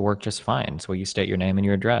 It seemed to work just fine. So you state your name and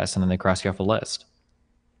your address, and then they cross you off a list.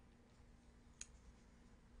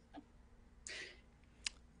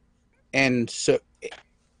 And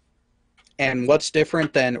what's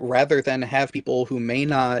different than, rather than have people who may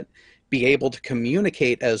not be able to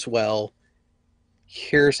communicate as well,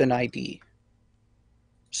 here's an ID.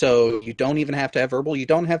 So you don't even have to have verbal, you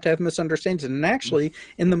don't have to have misunderstandings. And actually,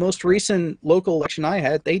 in the most recent local election I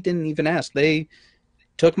had, they didn't even ask. They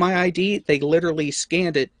took my ID, they literally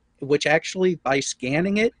scanned it, which actually, by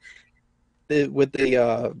scanning it with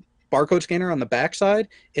the barcode scanner on the backside,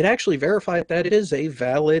 it actually verified that it is a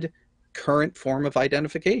valid current form of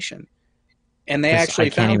identification. And they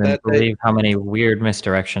actually found that... I can't even believe how many weird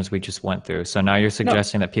misdirections we just went through. So now you're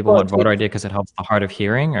suggesting that people want voter ID because it helps the hard of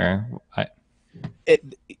hearing? Or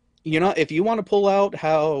you know, if you want to pull out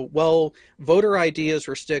how, well, voter ID is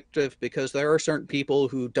restrictive because there are certain people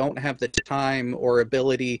who don't have the time or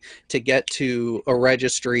ability to get to a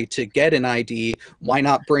registry to get an ID, why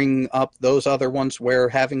not bring up those other ones where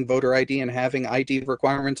having voter ID and having ID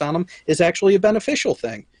requirements on them is actually a beneficial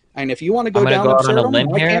thing? And if you want to go down on a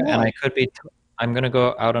limb here, and I could be, I'm going to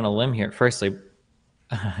go out on a limb here. Firstly,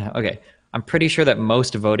 okay, I'm pretty sure that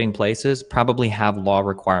most voting places probably have law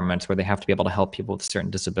requirements where they have to be able to help people with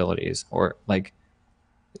certain disabilities. Or like,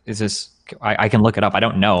 is this? I can look it up. I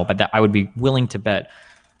don't know, but that I would be willing to bet.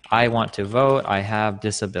 I want to vote. I have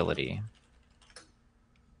disability.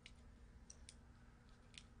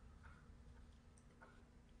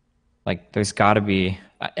 Like, there's got to be.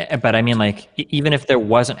 But I mean, like, even if there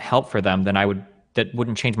wasn't help for them, then that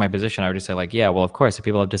wouldn't change my position. I would just say, like, yeah, well, of course, if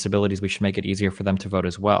people have disabilities, we should make it easier for them to vote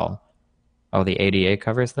as well. Oh, the ADA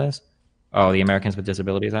covers this? Oh, the Americans with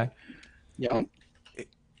Disabilities Act? Yeah.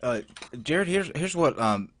 Jared, here's what,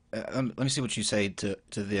 let me see what you say to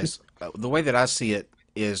this. The way that I see it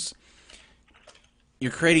is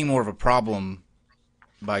you're creating more of a problem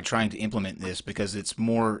by trying to implement this because it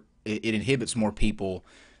inhibits more people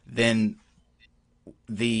than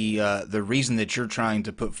the reason that you're trying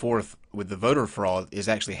to put forth with the voter fraud is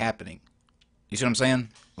actually happening. You see what I'm saying?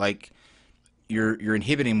 Like, you're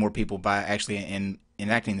inhibiting more people by actually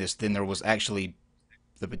enacting this than there was actually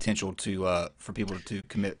the potential to for people to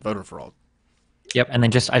commit voter fraud. Yep, and then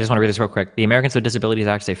I just want to read this real quick. The Americans with Disabilities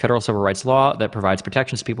Act is a federal civil rights law that provides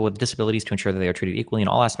protections to people with disabilities to ensure that they are treated equally in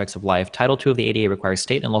all aspects of life. Title II of the ADA requires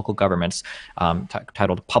state and local governments,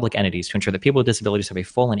 titled public entities, to ensure that people with disabilities have a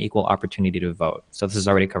full and equal opportunity to vote. So this is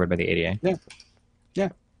already covered by the ADA. Yeah, yeah.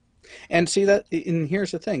 And see that, and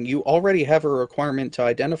here's the thing. You already have a requirement to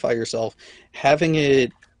identify yourself. Having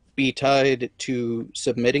it be tied to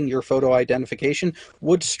submitting your photo identification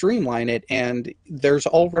would streamline it, and there's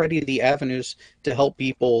already the avenues to help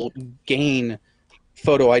people gain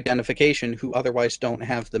photo identification who otherwise don't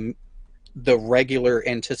have the regular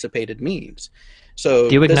anticipated means. So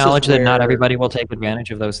do you acknowledge that not everybody will take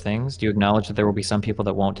advantage of those things? Do you acknowledge that there will be some people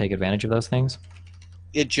that won't take advantage of those things?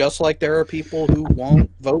 It just like there are people who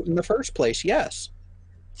won't vote in the first place. Yes.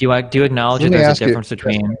 Do you acknowledge that there's a difference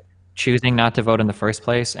between choosing not to vote in the first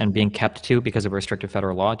place and being kept to because of a restrictive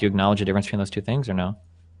federal law? Do you acknowledge the difference between those two things or no?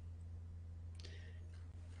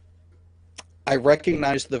 I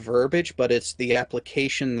recognize the verbiage, but it's the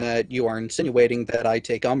application that you are insinuating that I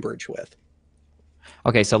take umbrage with.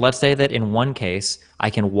 Okay, so let's say that in one case, I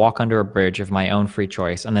can walk under a bridge of my own free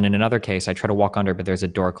choice, and then in another case, I try to walk under, but there's a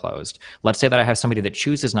door closed. Let's say that I have somebody that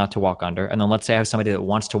chooses not to walk under, and then let's say I have somebody that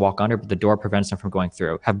wants to walk under, but the door prevents them from going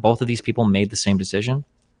through. Have both of these people made the same decision?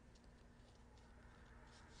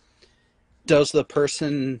 Does the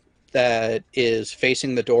person that is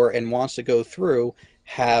facing the door and wants to go through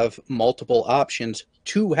have multiple options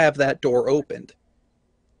to have that door opened?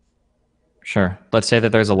 Sure. Let's say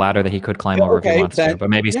that there's a ladder that he could climb over if he wants to, but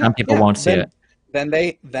maybe some people won't see it. Then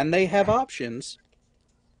they have options.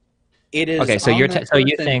 It is okay. So you think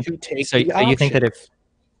that if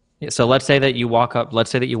So let's say that you walk up.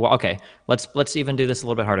 Let's say that you walk. Okay, let's even do this a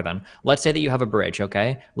little bit harder then. Let's say that you have a bridge.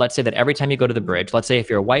 Okay, let's say that every time you go to the bridge, let's say if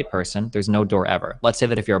you're a white person, there's no door ever. Let's say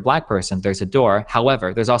that if you're a black person, there's a door.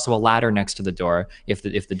 However, there's also a ladder next to the door if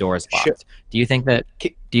the door is locked. Sure. Do you think that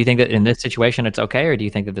in this situation it's okay, or do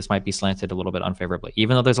you think that this might be slanted a little bit unfavorably,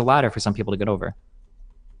 even though there's a ladder for some people to get over?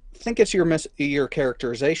 I think it's your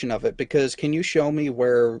characterization of it, because can you show me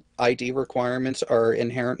where ID requirements are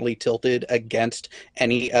inherently tilted against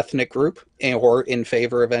any ethnic group or in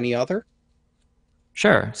favor of any other?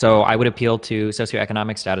 Sure. So I would appeal to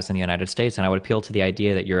socioeconomic status in the United States, and I would appeal to the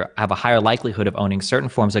idea that you have a higher likelihood of owning certain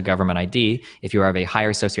forms of government ID if you have a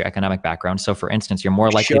higher socioeconomic background. So, for instance, you're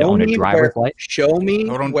more likely to own a driver's license. Show me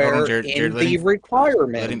where Jared, in the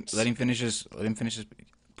requirements. Let him finish his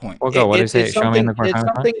point. Well, go. What is it? Show me in the requirements.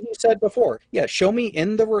 It's something he said before. Yeah, show me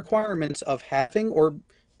in the requirements of having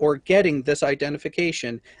or getting this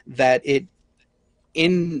identification that it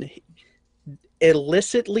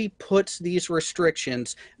illicitly puts these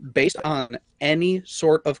restrictions based on any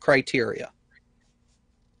sort of criteria.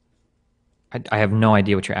 I have no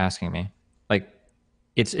idea what you're asking me. Like,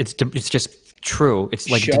 it's just true. It's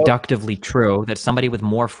like deductively true that somebody with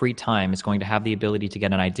more free time is going to have the ability to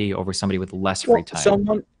get an ID over somebody with less free time.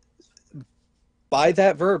 Someone, by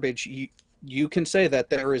that verbiage, you can say that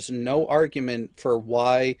there is no argument for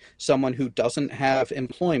why someone who doesn't have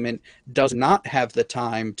employment does not have the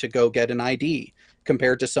time to go get an ID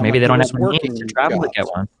compared to someone maybe they don't who have is working to travel jobs. to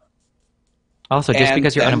get one. Also, just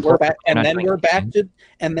because you're unemployed, and then we're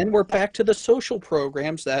back to the social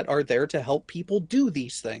programs that are there to help people do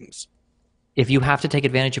these things. If you have to take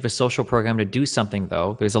advantage of a social program to do something,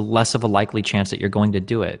 though, there's a less of a likely chance that you're going to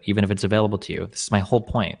do it, even if it's available to you. This is my whole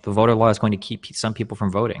point. The voter law is going to keep some people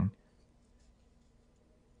from voting.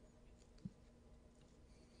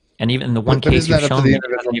 And even in the one case you've shown me,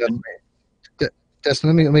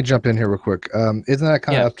 Destin, let me jump in here real quick. Isn't that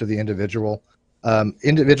kind of up to the individual?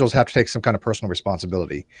 Individuals have to take some kind of personal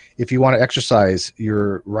responsibility. If you want to exercise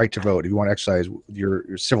your right to vote, if you want to exercise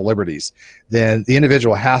your civil liberties, then the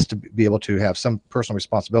individual has to be able to have some personal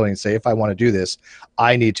responsibility and say, if I want to do this,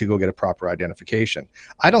 I need to go get a proper identification.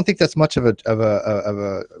 I don't think that's much of a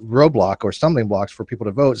roadblock or stumbling blocks for people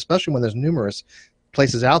to vote, especially when there's numerous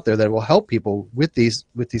places out there that will help people with these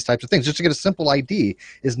types of things. Just to get a simple ID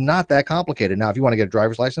is not that complicated. Now, if you want to get a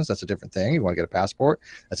driver's license, that's a different thing. You want to get a passport,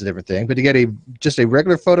 that's a different thing. But to get just a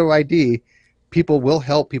regular photo ID, people will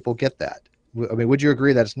help people get that. I mean, would you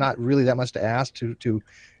agree that it's not really that much to ask to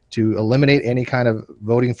eliminate any kind of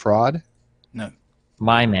voting fraud? No.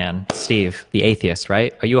 My man, Steve, the atheist,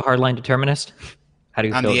 right? Are you a hardline determinist? How do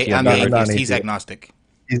you feel? I'm the atheist. He's agnostic.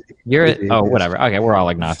 Whatever. Okay, we're all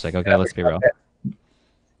agnostic. Okay, let's be real.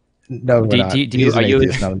 No, are you?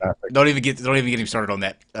 Don't even get him started on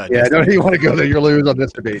that. Yeah, don't even want to go there. You'll lose on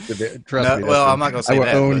this debate. Trust me. Well, I'm not going to say that.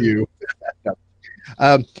 I will own you.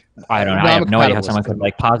 I don't know. I have no idea how someone could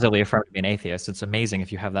positively affirm to be an atheist. It's amazing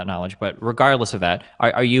if you have that knowledge. But regardless of that,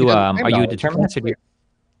 are you a determinist?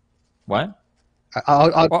 What?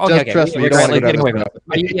 Okay. Trust me.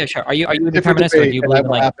 Yeah, sure. Are you a determinist, or do you believe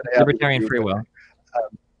in libertarian free will?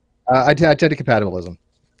 I tend to compatibilism.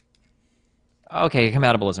 Okay,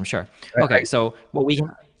 compatibilism, sure. Okay, so what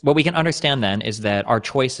we can understand then is that our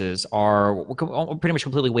choices are pretty much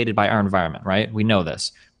completely weighted by our environment, right? We know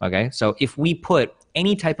this. Okay, so if we put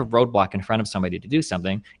any type of roadblock in front of somebody to do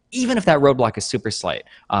something, even if that roadblock is super slight,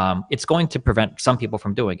 it's going to prevent some people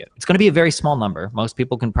from doing it. It's going to be a very small number. Most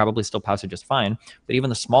people can probably still pass it just fine, but even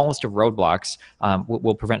the smallest of roadblocks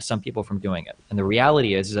will prevent some people from doing it. And the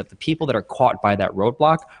reality is that the people that are caught by that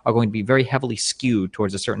roadblock are going to be very heavily skewed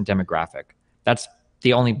towards a certain demographic. That's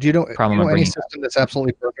the only problem. Do you know any system that's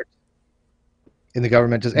absolutely perfect in the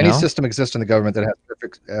government? Does any system exist in the government that has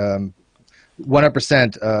perfect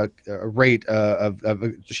 100% rate of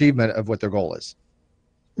achievement of what their goal is?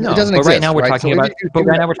 No, it doesn't but exist. Right now we're talking about. But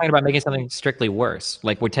right now we're talking about making something strictly worse.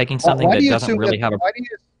 Like we're taking something that doesn't really have a.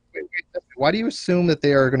 Why do you assume that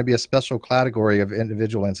they are going to be a special category of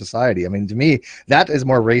individual in society? I mean, to me, that is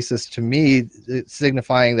more racist to me,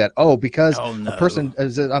 signifying that, because a person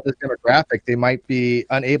is on this demographic, they might be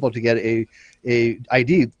unable to get a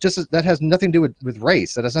ID. That has nothing to do with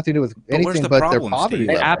race. That has nothing to do with anything but their poverty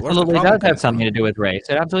level. It absolutely does have something to do with race.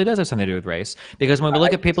 It absolutely does have something to do with race. Because when we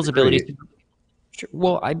look at people's abilities to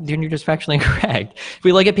Well, then you're just factually incorrect. If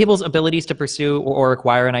we look at people's abilities to pursue or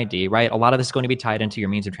acquire an ID, right, a lot of this is going to be tied into your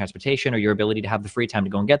means of transportation or your ability to have the free time to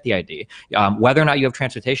go and get the ID. Whether or not you have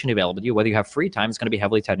transportation available to you, whether you have free time, is going to be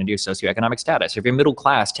heavily tied into your socioeconomic status. If you're middle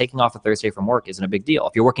class, taking off a Thursday from work isn't a big deal.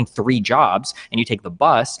 If you're working 3 jobs and you take the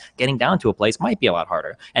bus, getting down to a place might be a lot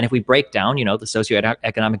harder. And if we break down, the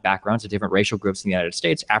socioeconomic backgrounds of different racial groups in the United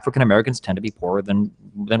States, African Americans tend to be poorer than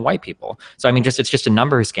white people. So I mean, it's just a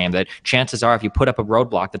numbers game that chances are if you put up a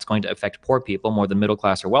roadblock that's going to affect poor people more than middle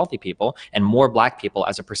class or wealthy people, and more black people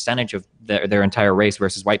as a percentage of their entire race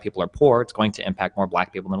versus white people are poor, it's going to impact more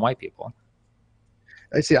black people than white people.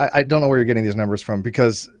 I see. I don't know where you're getting these numbers from,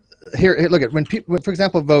 because here look at when people, for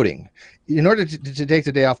example, voting. In order to take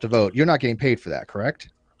the day off to vote, you're not getting paid for that, correct?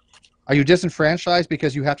 Are you disenfranchised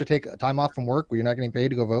because you have to take time off from work where you're not getting paid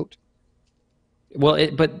to go vote? Well,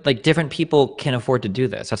 but like different people can afford to do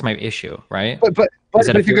this. That's my issue, right? But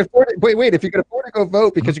if you can afford it, wait, if you can afford to go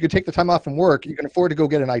vote because you can take the time off from work, you can afford to go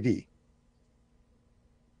get an ID.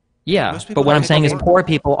 Yeah, but what I'm saying is poor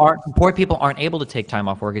people aren't able to take time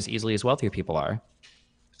off work as easily as wealthier people are.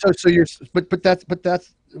 So you're but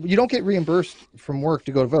that's you don't get reimbursed from work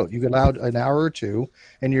to go to vote. You get allowed an hour or two,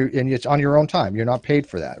 and it's on your own time. You're not paid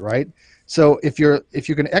for that, right? So if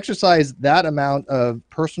you can exercise that amount of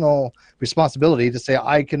personal responsibility to say,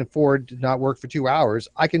 I can afford to not work for 2 hours,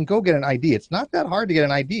 I can go get an ID. It's not that hard to get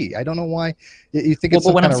an ID. I don't know why you think it's.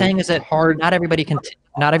 Well, what I'm saying is that hard. Not everybody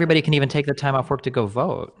can even take the time off work to go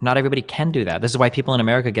vote. Not everybody can do that. This is why people in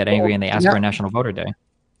America get angry and they ask for a National Voter Day.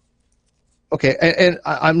 Okay, and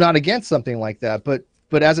I'm not against something like that, but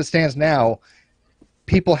as it stands now,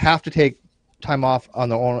 people have to take time off on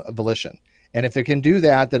their own volition. And if they can do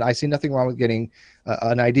that, then I see nothing wrong with getting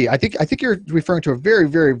an ID. I think you're referring to a very,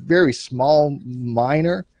 very, very small,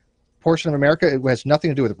 minor portion of America. It has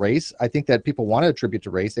nothing to do with race. I think that people want to attribute to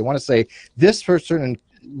race. They want to say this certain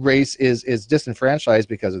race is disenfranchised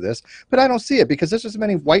because of this. But I don't see it, because there's as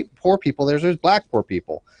many white poor people. There's black poor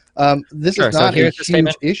people. This is not a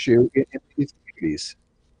huge issue in these communities.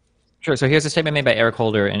 Sure. So here's a statement made by Eric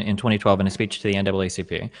Holder in 2012 in a speech to the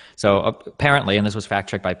NAACP. So apparently, and this was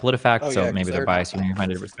fact-checked by PolitiFact, so maybe they're biased and you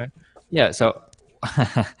find it respect. Yeah, so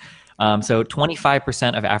so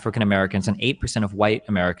 25% of African Americans and 8% of white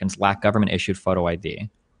Americans lack government-issued photo ID.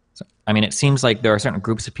 So, I mean, it seems like there are certain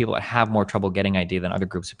groups of people that have more trouble getting ID than other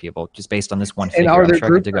groups of people, just based on this one figure. And are there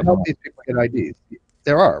groups that help these people get IDs?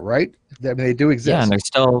 There are, right? I mean, they do exist.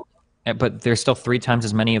 Yeah, but there's still 3 times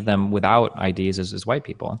as many of them without IDs as white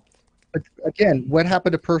people. But again, what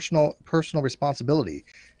happened to personal responsibility?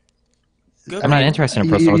 I'm not interested in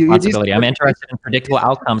personal responsibility. I'm interested in predictable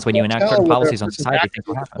outcomes when you enact certain policies on society. Things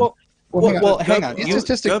will happen. Well, hang on. You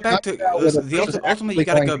go back to ultimately. You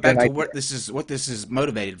got to go back to what this is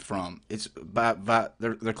motivated from. It's by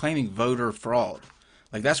they're claiming voter fraud.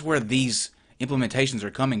 Like, that's where these implementations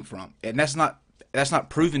are coming from, and that's not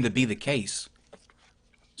proven to be the case.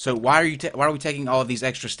 So why are we taking all of these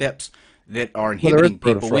extra steps that are inhibiting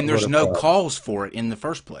people when there's no cause for it in the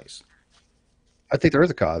first place? I think there is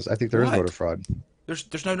a cause. I think there is voter fraud.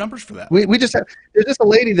 There's no numbers for that. We just have, there's just a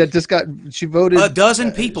lady that she voted a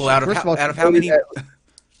dozen people out of how many?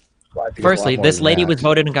 Firstly, this lady was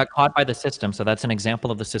voted and got caught by the system, so that's an example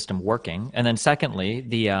of the system working. And then secondly,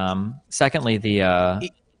 the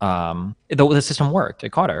system worked.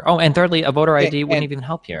 It caught her. Oh, and thirdly, a voter ID wouldn't even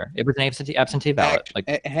help here. It was an absentee ballot.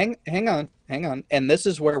 Hang on. And this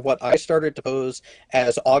is where what I started to pose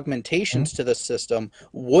as augmentations to the system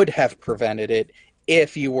would have prevented it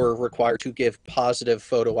if you were required to give positive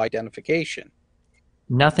photo identification.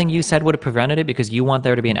 Nothing you said would have prevented it, because you want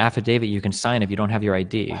there to be an affidavit you can sign if you don't have your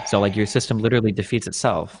ID. So, like, your system literally defeats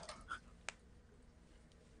itself.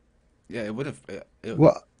 Yeah, it would have.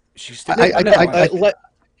 Well, she's still. Oh,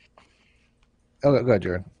 go ahead,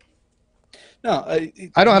 Jared. No,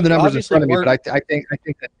 I don't have the numbers in front of me, but I think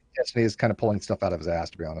that Destiny is kind of pulling stuff out of his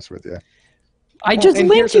ass, to be honest with you. I just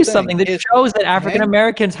linked you something that shows that African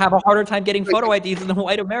Americans have a harder time getting photo IDs than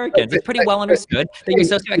white Americans. It's pretty well understood that your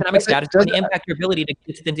socioeconomic status doesn't impact your ability to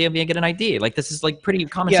get to the DMV and get an ID. Like, this is like pretty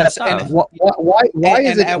common sense stuff. Why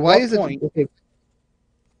is it? Okay.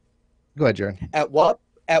 Go ahead, Jared. At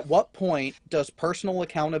what point does personal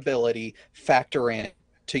accountability factor in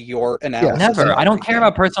to your analysis? Never. I don't care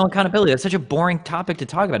about personal accountability. That's such a boring topic to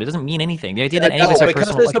talk about. It doesn't mean anything. The idea that any of us have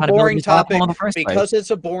personal accountability is not in the first place.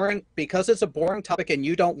 Because it's a boring topic and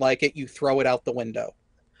you don't like it, you throw it out the window.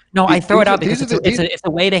 No, I throw it out These because are it's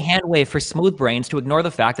a way to hand wave for smooth brains to ignore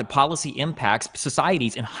the fact that policy impacts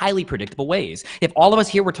societies in highly predictable ways. If all of us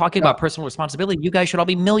here were talking about personal responsibility, you guys should all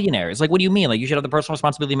be millionaires. Like, what do you mean? Like, you should have the personal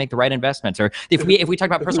responsibility to make the right investments. Or if we talk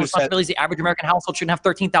about personal responsibilities, the average American household shouldn't have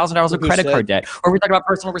 $13,000 of credit card debt. Or if we talk about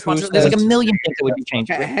personal responsibility, there's like a million things that would be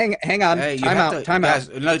changed. Hang on. Hey, Time out. guys,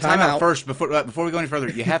 no, time out first before we go any further.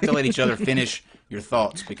 You have to let each other finish your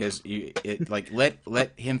thoughts because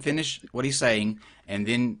let him finish what he's saying, and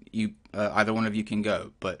then you either one of you can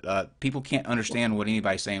go. But people can't understand what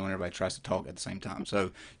anybody's saying when everybody tries to talk at the same time.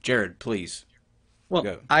 So, Jared, please. Well,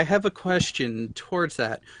 go. I have a question towards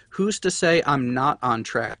that. Who's to say I'm not on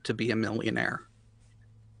track to be a millionaire?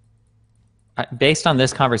 Based on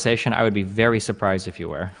this conversation, I would be very surprised if you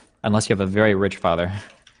were, unless you have a very rich father.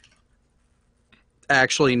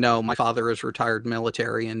 Actually, no. My father is retired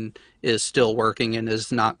military and is still working and is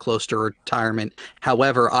not close to retirement.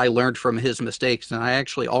 However, I learned from his mistakes, and I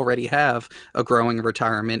actually already have a growing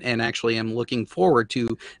retirement and actually am looking forward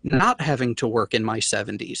to not having to work in my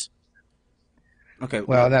 70s. Okay.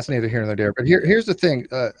 Well, that's neither here nor there. But here's the thing.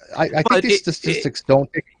 I think these statistics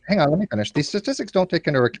don't take, hang on, let me finish. These statistics don't take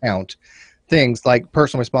into account things like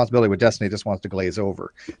personal responsibility, what Destiny just wants to glaze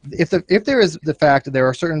over. If there is the fact that there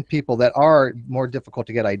are certain people that are more difficult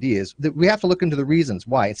to get IDs, that we have to look into the reasons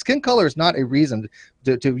why. Skin color is not a reason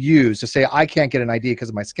to use to say I can't get an ID because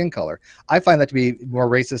of my skin color. I find that to be more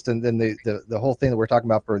racist than the whole thing that we're talking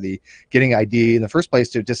about for the getting ID in the first place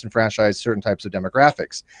to disenfranchise certain types of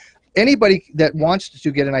demographics. Anybody that wants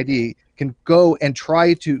to get an ID can go and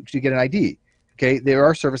try to get an ID. Okay, there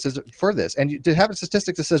are services for this. And to have a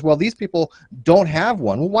statistic that says, well, these people don't have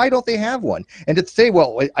one. Well, why don't they have one? And to say,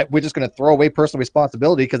 well, we're just going to throw away personal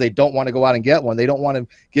responsibility because they don't want to go out and get one. They don't want to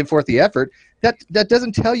give forth the effort. That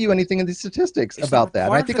doesn't tell you anything in these statistics about that.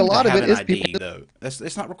 And I think a lot of it is people. Though.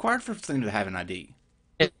 It's not required for them to have an ID.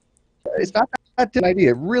 It's not that an ID.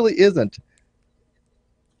 It really isn't.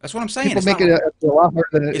 That's what I'm saying. People make it a lot harder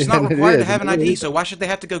than it's not required to have an ID, so why should they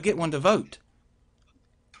have to go get one to vote?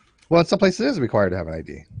 Well, in some places it is required to have an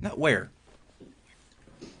ID. No, where?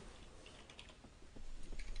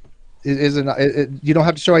 Is it not, you don't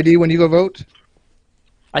have to show ID when you go vote?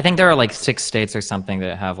 I think there are like 6 states or something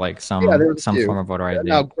that have like some form of voter ID.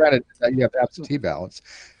 Now, granted, you have absentee ballots.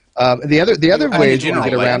 The other ways you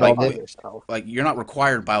get around all this, like you're not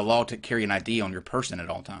required by law to carry an ID on your person at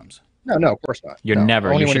all times. No, of course not. You should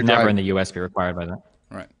never in the U.S. be required by that.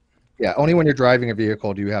 Right. Yeah, only when you're driving a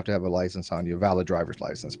vehicle do you have to have a license on you, a valid driver's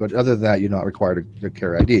license. But other than that, you're not required to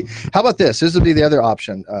carry ID. How about this? This would be the other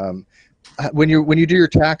option. When you do your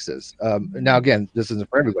taxes, now again, this isn't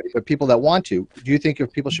for everybody, but people that want to, do you think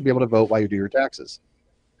if people should be able to vote while you do your taxes?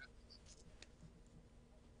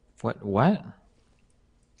 What?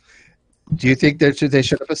 Do you think that they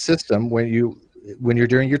should have a system when you're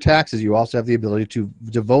doing your taxes, you also have the ability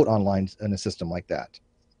to vote online in a system like that?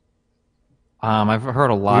 I've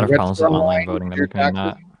heard a lot of problems with online voting that make me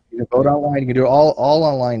not. You can vote online. You can do it all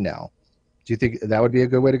online now. Do you think that would be a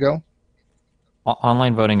good way to go?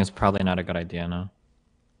 Online voting is probably not a good idea, no.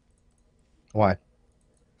 Why?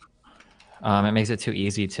 It makes it too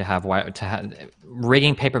easy to have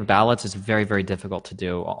rigging paper ballots is very, very difficult to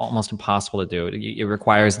do, almost impossible to do. It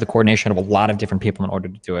requires the coordination of a lot of different people in order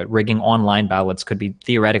to do it. Rigging online ballots could be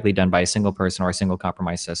theoretically done by a single person or a single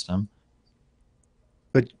compromise system.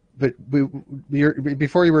 But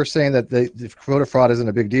before you were saying that the voter fraud isn't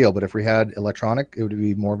a big deal, but if we had electronic, it would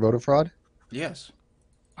be more voter fraud? Yes.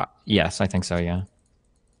 Yes, I think so, yeah.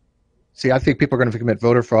 See, I think people are going to commit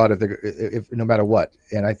voter fraud if no matter what,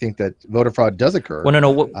 and I think that voter fraud does occur. Well,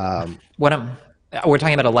 no. We're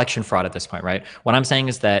talking about election fraud at this point, right? What I'm saying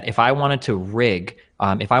is that if I wanted to rig,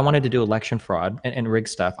 if I wanted to do election fraud and rig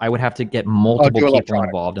stuff, I would have to get multiple people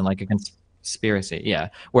involved in like a conspiracy. Yeah.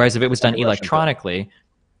 Whereas if it was done electronically,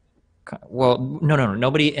 well, no.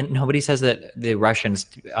 Nobody says that the Russians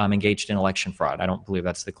engaged in election fraud. I don't believe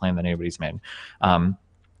that's the claim that anybody's made.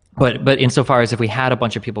 But insofar as if we had a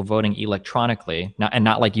bunch of people voting electronically,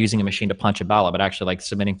 not like using a machine to punch a ballot, but actually like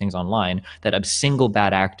submitting things online, that a single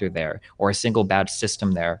bad actor there or a single bad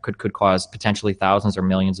system there could cause potentially thousands or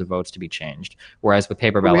millions of votes to be changed. Whereas with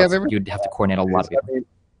paper ballots, you'd have to coordinate a lot of people.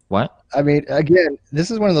 What? I mean, again,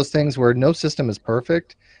 this is one of those things where no system is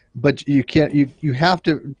perfect, but you can't. You have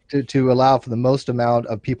to allow for the most amount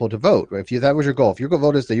of people to vote. If that was your goal, if your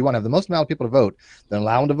goal is that you want to have the most amount of people to vote, then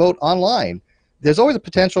allow them to vote online. There's always a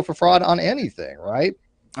potential for fraud on anything, right?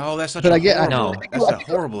 Oh, that's such a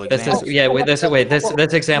horrible example.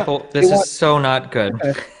 This example. This is so not good.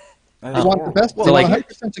 They want the best. They want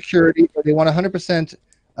 100% security, or they want 100%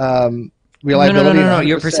 reliability. No.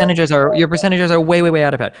 Your 100%. percentages are way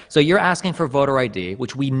out of it. So you're asking for voter ID,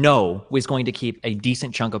 which we know is going to keep a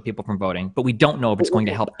decent chunk of people from voting, but we don't know if it's going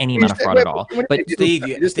to help any amount of fraud at all. But Steve,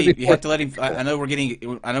 you have to let him. I know we're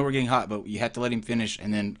getting hot, but you have to let him finish,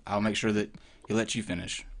 and then I'll make sure that he lets you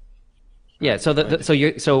finish. Yeah,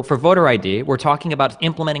 so for voter ID, we're talking about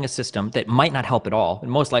implementing a system that might not help at all, and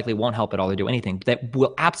most likely won't help at all or do anything, that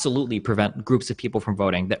will absolutely prevent groups of people from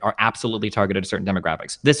voting that are absolutely targeted at certain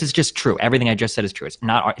demographics. This is just true. Everything I just said is true. It's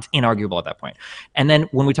inarguable at that point. And then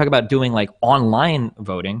when we talk about doing like online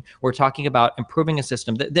voting, we're talking about improving a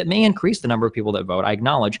system that may increase the number of people that vote, I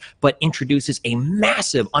acknowledge, but introduces a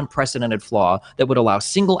massive, unprecedented flaw that would allow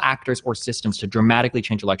single actors or systems to dramatically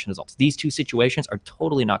change election results. These two situations are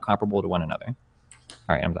totally not comparable to one another.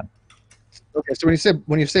 All right, I'm done. Okay, so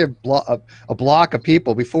when you say a block of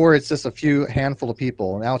people, before it's just a handful of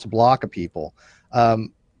people, now it's a block of people.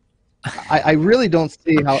 I really don't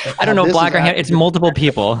see how. I don't know, block or it's multiple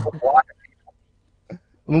people. I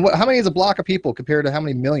mean, how many is a block of people compared to how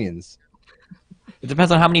many millions? It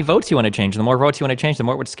depends on how many votes you want to change. The more votes you want to change, the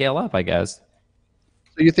more it would scale up, I guess.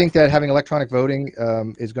 So you think that having electronic voting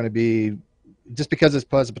is going to be just because it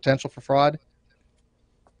has a potential for fraud?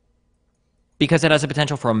 Because it has a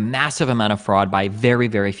potential for a massive amount of fraud by very,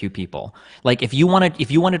 very few people. Like if you wanted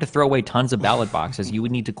to throw away tons of ballot boxes, you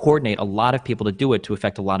would need to coordinate a lot of people to do it to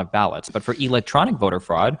affect a lot of ballots. But for electronic voter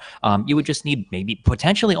fraud, you would just need maybe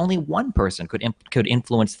potentially only one person could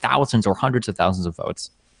influence thousands or hundreds of thousands of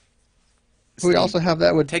votes. We also have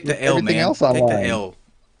that with take the L, everything man. else online. Take the L.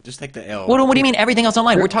 Just take the L. What do you mean everything else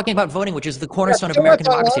online? We're talking about voting, which is the cornerstone of American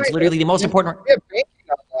democracy. It's literally the most important. We have banking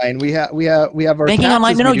online. We have our banking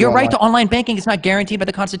online. No, your right online. to online banking is not guaranteed by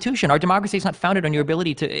the Constitution. Our democracy is not founded on your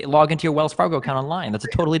ability to log into your Wells Fargo account online. That's a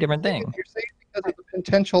totally different thing. You're saying because of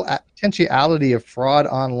the potentiality of fraud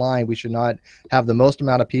online, we should not have the most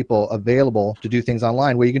amount of people available to do things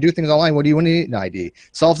online. Where you can do things online, what do you need an ID?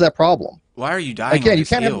 Solves that problem. Why are you dying Again, on you this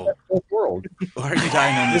can't hill? have that whole world. Why are you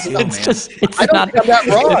dying on this hill, man? I don't think I'm that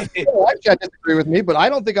wrong. You disagree with me, but I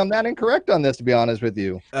don't think I'm that incorrect on this, to be honest with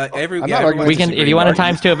you. We can, if you want to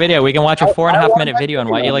times to a video, we can watch a 4.5 minute video on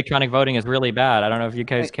why electronic voting is really bad. I don't know if you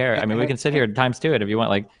guys care. I mean, we can sit here and times to it if you want.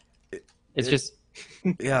 Like, it's just.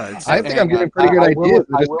 Yeah, I think I'm getting pretty good ideas.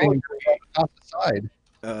 Just being off the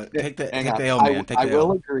side. Take the L, man. Take the L. I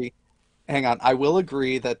will agree. Hang on. I will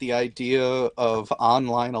agree that the idea of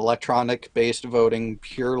online electronic-based voting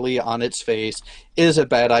purely on its face is a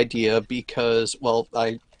bad idea because, well,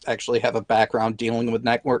 I actually have a background dealing with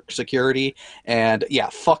network security, and yeah,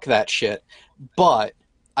 fuck that shit. But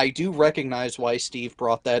I do recognize why Steve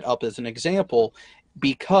brought that up as an example,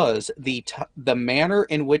 because the manner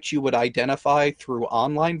in which you would identify through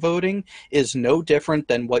online voting is no different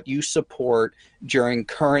than what you support during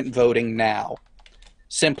current voting now.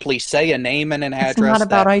 Simply say a name and an address. It's not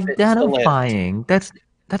about identifying. That's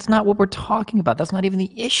not what we're talking about. That's not even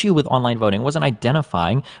the issue with online voting. It wasn't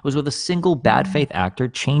identifying. It was with a single bad faith actor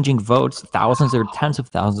changing votes, thousands or tens of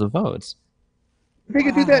thousands of votes. They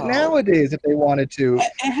could do that nowadays if they wanted to.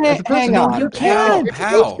 Hang on. You can.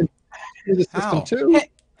 How? The system too.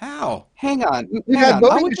 How? Hang on. We had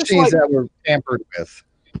voting machines that were tampered with.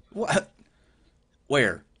 What?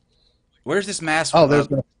 Where? Where's this mass? Oh, there's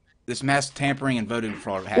this mass tampering and voting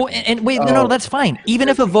fraud happening. Well, and wait, no, that's fine. Even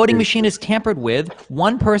if a voting machine is tampered with,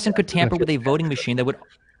 one person could tamper with a voting machine that would.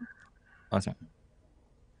 Oh, sorry.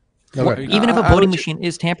 Even if a voting machine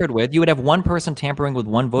is tampered with, you would have one person tampering with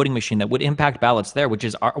one voting machine that would impact ballots there, which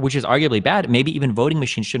is arguably bad. Maybe even voting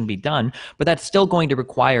machines shouldn't be done, but that's still going to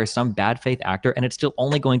require some bad faith actor, and it's still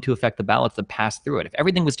only going to affect the ballots that pass through it. If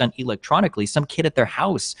everything was done electronically, some kid at their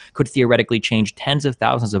house could theoretically change tens of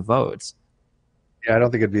thousands of votes. Yeah, I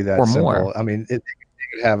don't think it'd be that or simple. More. I mean, it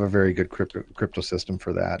could have a very good crypto system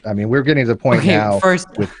for that. I mean, we're getting to the point now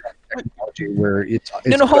with technology where it's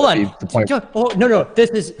hold on. No,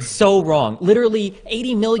 this is so wrong. Literally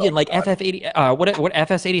 80 million, like FF80, what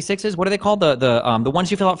FS86 is? What are they called? The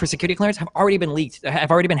ones you fill out for security clearance have already been leaked,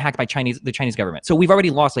 have already been hacked by the Chinese government. So we've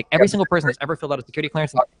already lost like every single person that's ever filled out a security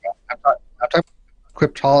clearance. I'm talking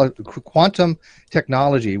quantum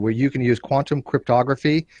technology, where you can use quantum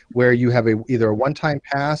cryptography, where you have either a one-time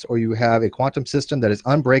pass or you have a quantum system that is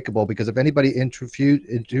unbreakable, because if anybody intrudes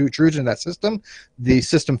in that system, the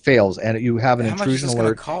system fails and you have an intrusion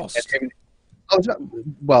alert. How much is this going to cost?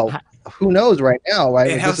 Well, who knows right now?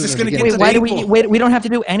 Right? How's this going to get? Wait, why do we don't have to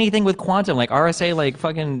do anything with quantum, like RSA, like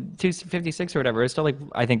fucking 256 or whatever? It's still like,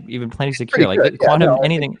 I think, even plenty secure. Like quantum,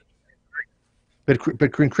 anything. But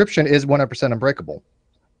encryption is 100% unbreakable.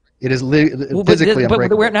 It is Well, physically but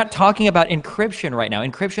unbreakable. we're not talking about encryption right now.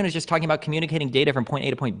 Encryption is just talking about communicating data from point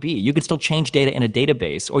A to point B. You can still change data in a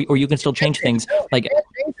database, or you can still change things like. You can't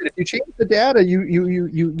change it. If you change the data,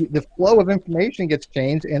 the flow of information gets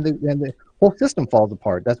changed, and the whole system falls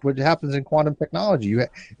apart. That's what happens in quantum technology.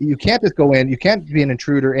 You can't just go in. You can't be an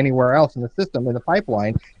intruder anywhere else in the system, in the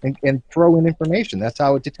pipeline, and throw in information. That's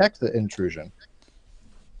how it detects the intrusion.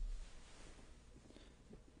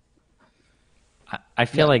 I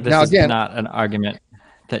feel like this is not an argument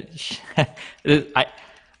that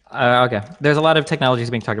okay. There's a lot of technologies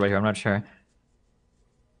being talked about here. I'm not sure.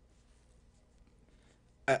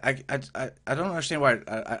 I don't understand why.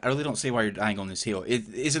 I really don't see why you're dying on this hill.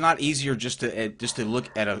 Is it not easier just to look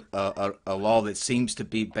at a law that seems to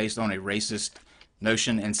be based on a racist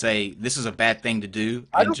notion and say this is a bad thing to do?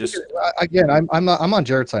 And I'm on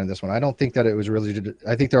Jared's side on this one. I don't think that it was really.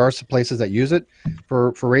 I think there are some places that use it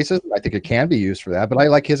for racism. I think it can be used for that, but I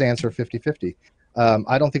like his answer 50-50.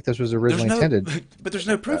 I don't think this was originally intended. But there's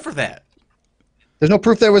no proof for that. There's no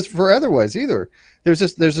proof that was for otherwise either. There's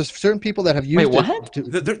just certain people that have used what?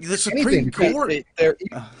 it. The Supreme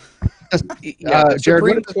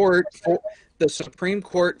Court. The Supreme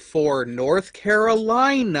Court for North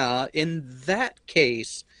Carolina, in that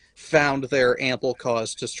case, found there ample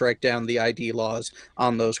cause to strike down the ID laws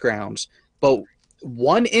on those grounds. But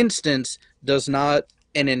one instance does not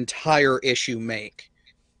an entire issue make.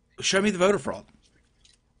 Show me the voter fraud.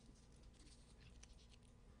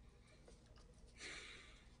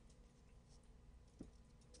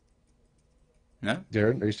 No?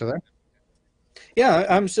 Jared, are you still there? Yeah,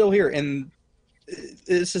 I'm still here, and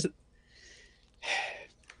this is.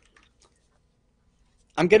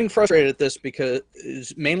 I'm getting frustrated at this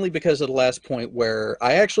mainly because of the last point where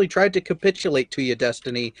I actually tried to capitulate to you,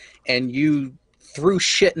 Destiny, and you threw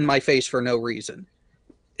shit in my face for no reason.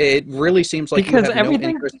 It really seems like you have no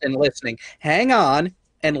interest in listening. Hang on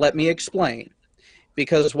and let me explain.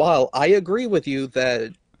 Because while I agree with you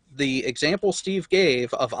that the example Steve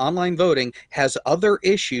gave of online voting has other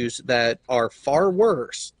issues that are far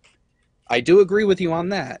worse, I do agree with you on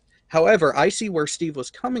that. However, I see where Steve was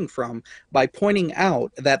coming from by pointing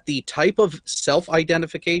out that the type of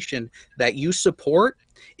self-identification that you support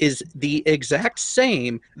is the exact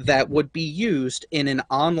same that would be used in an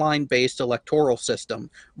online-based electoral system,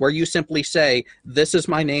 where you simply say, this is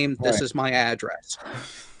my name, this is my address.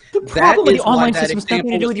 The problem with the online system has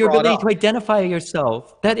nothing to do with your ability to identify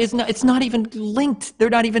yourself. That is not. It's not even linked. They're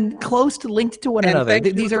not even close to linked to one another.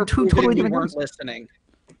 These are two totally different things. Listening.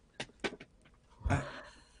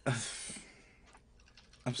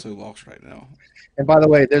 I'm so lost right now. And by the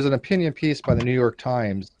way, there's an opinion piece by the New York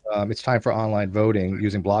Times. It's time for online voting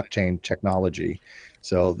using blockchain technology.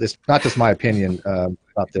 So this not just my opinion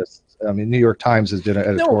about this. I mean, New York Times has did an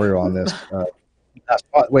editorial on this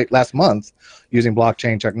last month using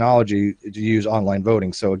blockchain technology to use online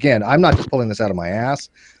voting. So again, I'm not just pulling this out of my ass.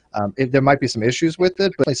 There might be some issues with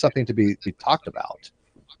it, but it's something to be talked about.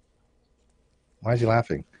 Why is he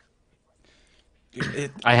laughing?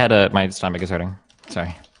 I had my stomach is hurting.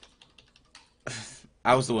 Sorry.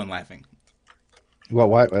 I was the one laughing. Well,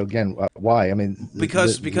 why again? Why? I mean,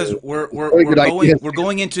 because we're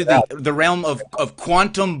going into the realm of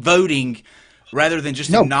quantum voting rather than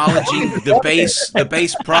just acknowledging the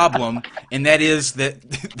base problem, and that is that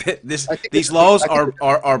these laws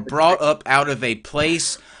are brought up out of a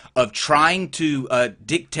place of trying to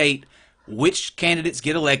dictate which candidates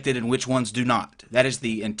get elected and which ones do not. That is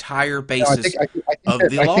the entire basis of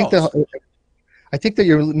the laws. I think that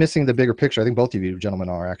you're missing the bigger picture. I think both of you gentlemen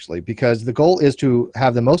are actually, because the goal is to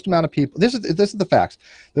have the most amount of people. This is the facts.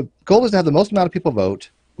 The goal is to have the most amount of people vote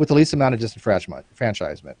with the least amount of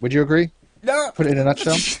disenfranchisement. Would you agree? No. Put it in a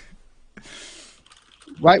nutshell.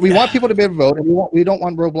 Right. We want people to be able to vote, and we don't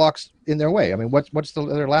want roadblocks in their way. I mean, what's the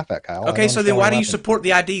other laugh at, Kyle? Okay, so then why do you support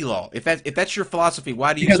the ID law? If that's your philosophy,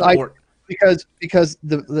 why do you support? Because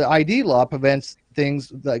the ID law prevents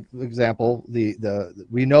things like, for example,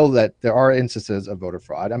 we know that there are instances of voter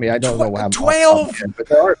fraud. I mean, I don't know how 12, but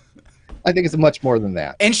there are. I think it's much more than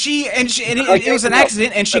that. And it was an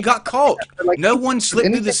accident, and she got caught. No one slipped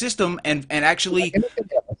through the system and actually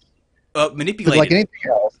manipulated.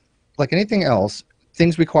 Like anything else,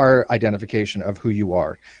 things require identification of who you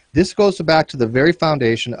are. This goes back to the very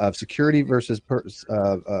foundation of security versus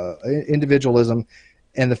individualism.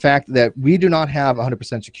 And the fact that we do not have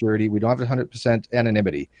 100% security, we don't have 100%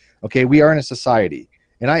 anonymity. Okay, we are in a society,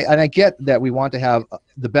 And I get that we want to have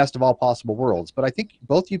the best of all possible worlds, but I think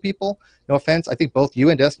both you people, no offense, I think both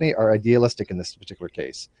you and Destiny are idealistic in this particular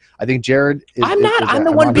case. I think Jared is. I'm not. I'm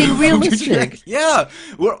the one being realistic. Yeah,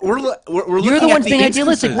 we're You're the one being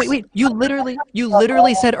instances. idealistic. Wait. You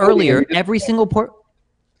literally said earlier every single poor.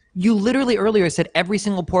 You literally earlier said every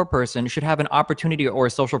single poor person should have an opportunity or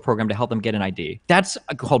a social program to help them get an ID. That's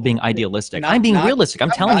called being idealistic. I'm being realistic.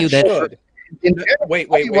 I'm telling you that. Should. Wait.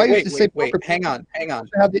 Hang on.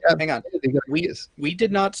 We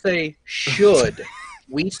did not say should.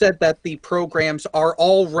 We said that the programs are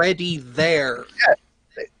already there.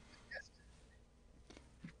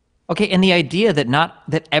 Okay, and the idea that not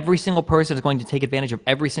that every single person is going to take advantage of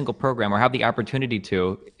every single program or have the opportunity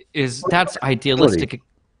to that's idealistic.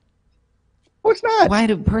 No, it's not. Why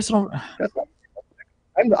do personal?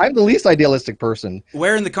 I'm the least idealistic person.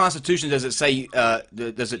 Where in the Constitution does it say?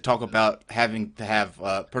 Does it talk about having to have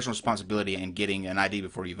personal responsibility and getting an ID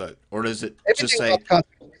before you vote, or does it just say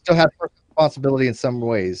still have personal responsibility in some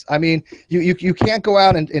ways? I mean, you can't go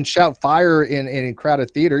out and shout fire in a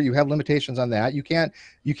crowded theater. You have limitations on that. You can't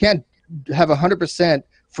have 100%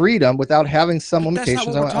 freedom without having some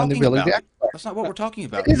limitations on the ability to act. That's not what we're talking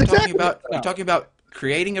about. You're talking about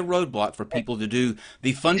creating a roadblock for people to do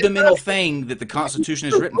the fundamental thing that the Constitution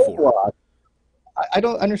is written for. I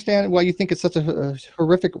don't understand why you think it's such a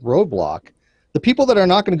horrific roadblock. The people that are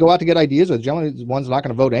not going to go out to get ideas are generally the ones not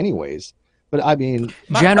going to vote anyways. But I mean,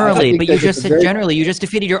 generally, but you just said generally. You just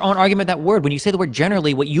defeated your own argument. That word, when you say the word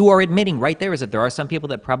generally, what you are admitting right there is that there are some people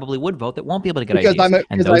that probably would vote that won't be able to get ideas.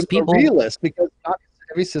 And those people, a realist, because not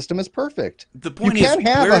every system is perfect. The point is,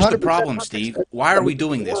 where's the problem, Steve? Why are we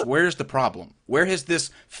doing this? Where's the problem? Where has this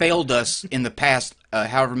failed us in the past,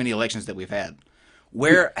 however many elections that we've had?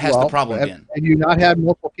 Where has the problem been? Have you not had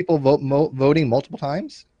multiple people voting multiple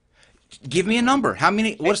times? Give me a number. How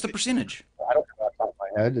many? What's the percentage? I don't know off the top of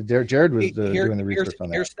my head. Jared was doing the research on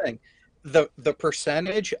that. Here's the thing. The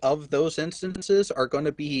percentage of those instances are going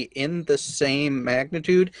to be in the same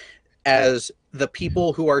magnitude as the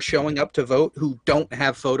people who are showing up to vote who don't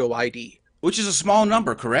have photo ID. Which is a small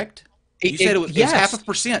number, correct? You said it was yes.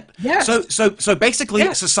 0.5%. Yes. So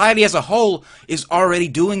basically, society as a whole is already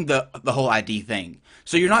doing the whole ID thing.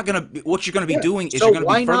 So you're not going to. What you're going to be doing is you're going to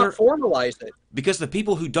be further. So why not formalize it? Because the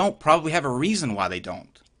people who don't probably have a reason why they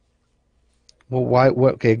don't. Well, why?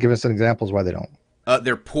 Okay, give us some examples why they don't.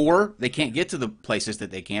 They're poor. They can't get to the places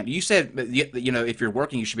that they can't. You said, if you're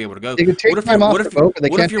working, you should be able to go. They can take time off to vote, but they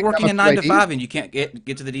what can't if you're working a 9 to 5 and you can't get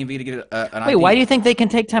to the DMV to get an ID? Wait, why do you think they can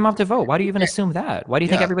take time off to vote? Why do you even assume that? Why do you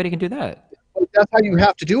think everybody can do that? That's how you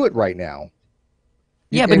have to do it right now.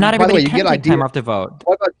 Yeah, but not everybody can take time off to vote.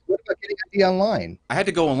 What about getting ID online? I had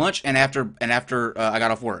to go on lunch and after I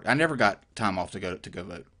got off work. I never got time off to go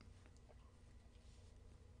vote.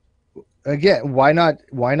 Again, why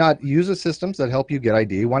not use the systems that help you get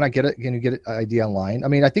ID? Why not get it? Can you get ID online? I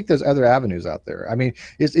mean, I think there's other avenues out there. I mean,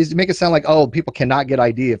 is make it sound like, oh, people cannot get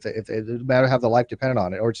ID if no matter have their life dependent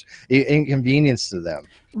on it, or it's inconvenience to them.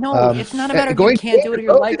 No, it's not a matter of you can't do it or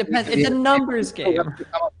your life depends. It's a numbers game.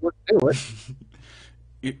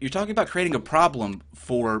 You're talking about creating a problem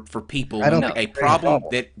for people. A problem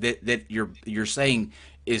that you're saying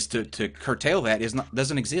is to curtail that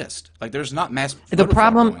doesn't exist. Like there's not mass. The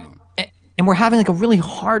problem. And we're having like a really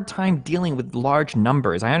hard time dealing with large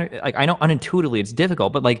numbers. I know unintuitively it's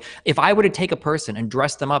difficult, but like if I were to take a person and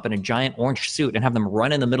dress them up in a giant orange suit and have them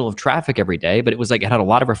run in the middle of traffic every day, but it was like it had a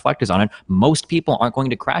lot of reflectors on it, most people aren't going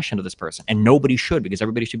to crash into this person, and nobody should, because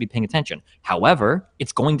everybody should be paying attention. However,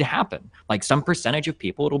 it's going to happen. Like some percentage of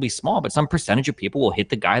people, it'll be small, but some percentage of people will hit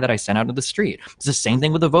the guy that I sent out into the street. It's the same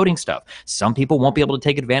thing with the voting stuff. Some people won't be able to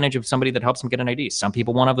take advantage of somebody that helps them get an ID. Some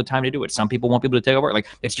people won't have the time to do it. Some people won't be able to take over. Like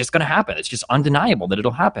it's just going to happen. It's just undeniable that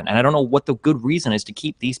it'll happen. And I don't know what the good reason is to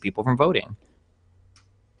keep these people from voting.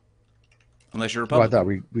 Unless you're a Republican. Well, I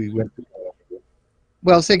thought we went.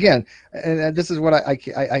 Well, see again, and this is what I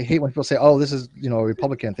hate when people say, "Oh, this is a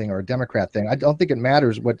Republican thing or a Democrat thing." I don't think it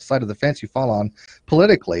matters what side of the fence you fall on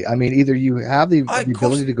politically. I mean, either you have the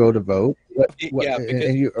ability to go to vote,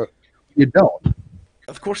 and you don't.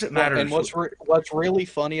 Of course, it matters. And what's really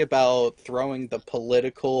funny about throwing the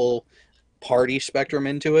political party spectrum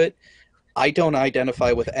into it, I don't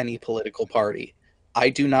identify with any political party. I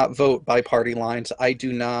do not vote by party lines.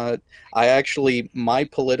 My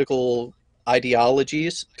political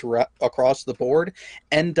ideologies across the board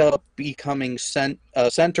end up becoming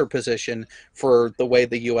center position for the way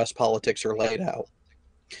the U.S. politics are laid out.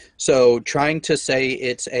 So trying to say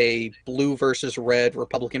it's a blue versus red,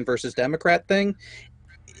 Republican versus Democrat thing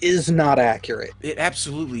is not accurate. It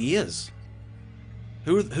absolutely is.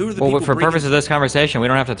 Who are the Well, people for bringing? purpose of this conversation, we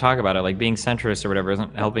don't have to talk about it. Like being centrist or whatever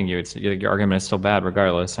isn't helping you. It's your argument is still bad,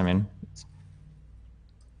 regardless. I mean,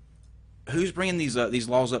 Who's bringing these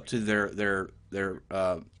laws up to their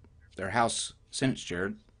House Senate,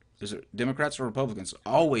 Jared? Is it Democrats or Republicans?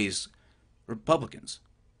 Always Republicans.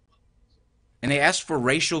 And they asked for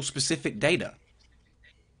racial specific data.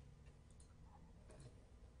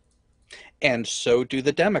 And so do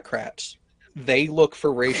the Democrats. They look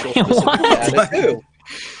for racial specific data too.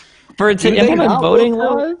 for to Do they implement not voting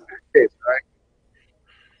look for-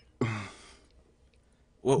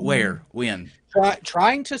 laws. Where? When?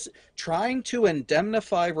 Trying to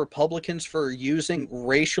indemnify Republicans for using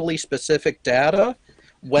racially specific data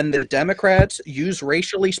when the Democrats use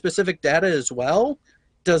racially specific data as well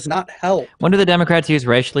does not help. When do the Democrats use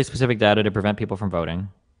racially specific data to prevent people from voting?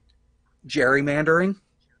 Gerrymandering.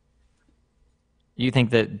 You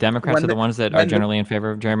think that Democrats When are the the- ones that are when the- generally in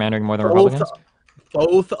favor of gerrymandering more than Both, Republicans?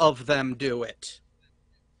 both of them do it.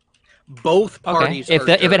 Both Okay. parties. If are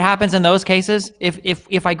it happens in those cases,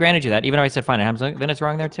 if I granted you that, even though I said fine, it happens, then it's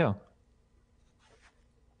wrong there too.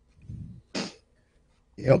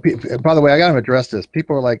 You know, by the way, I got to address this.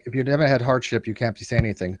 People are like, if you never had hardship, you can't say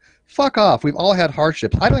anything. Fuck off. We've all had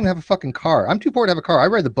hardships. I don't even have a fucking car. I'm too poor to have a car. I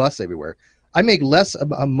ride the bus everywhere. I make less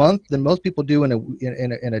a month than most people do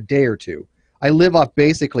in a day or two. I live off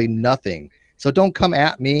basically nothing. So don't come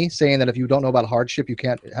at me saying that if you don't know about hardship, you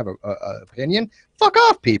can't have a opinion. Fuck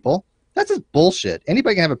off, people. That's just bullshit.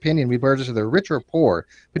 Anybody can have opinion regardless if they're rich or poor.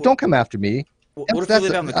 But don't come after me. What if you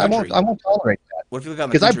live out in the I country? won't tolerate that. What if you live out in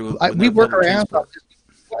the Because country? we with work public our ass transport?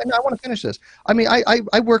 off. I want to finish this. I mean,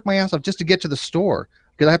 I work my ass off just to get to the store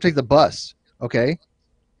because I have to take the bus. Okay,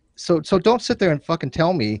 so don't sit there and fucking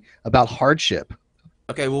tell me about hardship.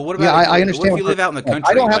 Okay, well, what about? Yeah, I What understand if you live out in the I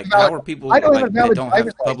country? don't have Like, valid- how are people I don't have like, a that valid don't have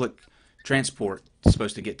driver's license. public transport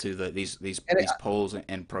supposed to get to these polls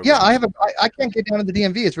and programs? Yeah, I can't get down to the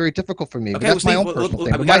DMV. It's very difficult for me. Okay, but that's well, my own Steve, personal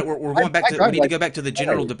thing. we But got we're going back to. my We need to drive go back to the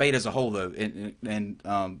general license- debate as a whole, though, and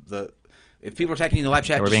the if people are attacking you in the live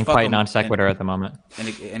chat, We're just being fuck quite them non sequitur at the moment. and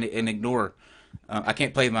ignore. I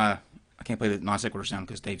can't play the non sequitur sound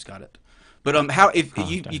because Dave's got it. But how if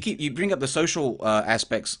you bring up the social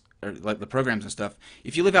aspects or like the programs and stuff.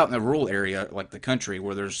 If you live out in a rural area like the country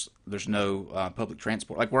where there's no public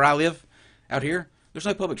transport, like where I live out here, there's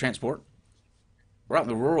no public transport. We're out in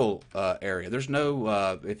the rural area. There's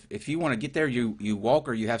no if you want to get there, you walk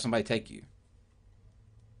or you have somebody take you.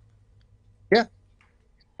 Yeah.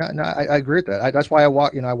 No, I agree with that. That's why I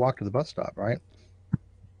walk. I walk to the bus stop, right?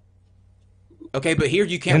 Okay, but here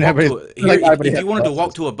you can't And walk to. everybody- Here, everybody if has you wanted to walk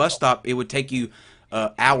buses. to a bus stop, it would take you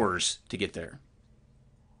hours to get there.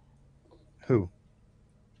 Who?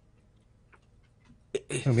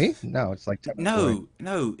 Who, me? No, it's like 10 minutes away.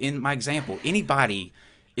 No. In my example, anybody.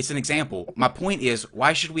 It's an example. My point is,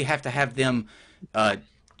 why should we have to have them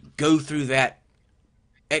go through that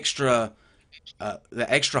extra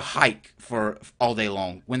hike for all day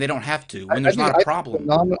long when they don't have to? When there's not a problem.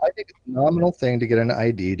 I think it's a nominal thing to get an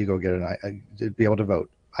ID to go get to be able to vote.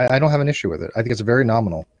 I don't have an issue with it. I think it's very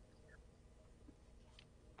nominal.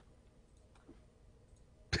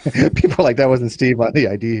 People are like, that wasn't Steve on the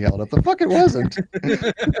ID he held up. The fuck it wasn't.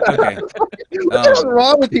 Okay. What's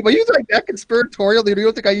wrong with people? You like that conspiratorial? You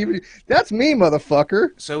don't think I even? That's me, motherfucker.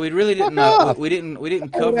 So we really didn't. Fuck off. We didn't Oh,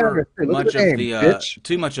 cover yeah, look at much the of name, the bitch.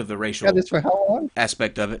 too much of the racial Had this for how long?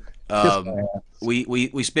 aspect of it. Kiss my ass.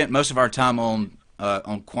 We spent most of our time on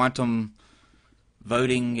quantum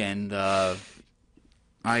voting, and I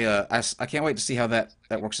can't wait to see how that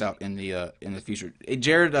works out in the future. Hey,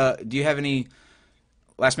 Jared, do you have any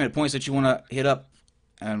last minute points that you want to hit up,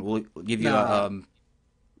 and we'll give you a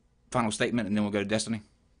final statement, and then we'll go to Destiny.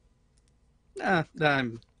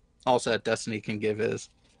 I'm all set. Destiny can give his.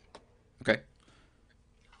 Okay.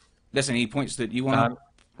 Destiny, any points that you want to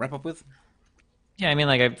wrap up with? Yeah, I mean,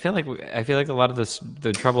 like I feel like a lot of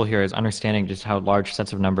the trouble here is understanding just how large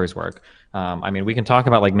sets of numbers work. I mean, we can talk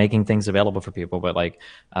about like making things available for people, but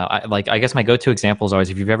I guess my go-to example is always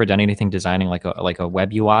if you've ever done anything designing like a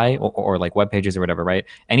web UI or like web pages or whatever, right?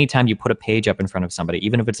 Anytime you put a page up in front of somebody,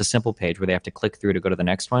 even if it's a simple page where they have to click through to go to the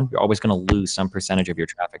next one, you're always going to lose some percentage of your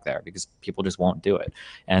traffic there because people just won't do it.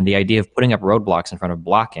 And the idea of putting up roadblocks in front of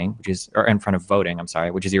blocking, or in front of voting, I'm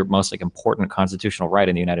sorry, which is your most like important constitutional right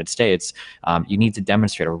in the United States, you need to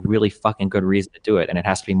demonstrate a really fucking good reason to do it, and it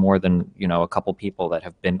has to be more than a couple people that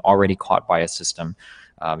have been already caught by a system,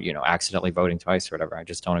 accidentally voting twice or whatever. I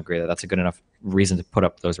just don't agree that that's a good enough reason to put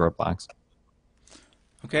up those roadblocks.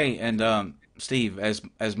 Okay, and Steve, as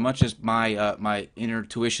much as my my inner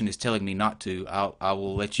tuition is telling me not to, I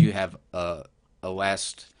will let you have a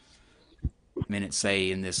last minute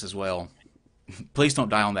say in this as well. Please don't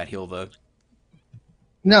die on that hill, though.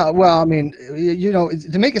 No, well, I mean, you know,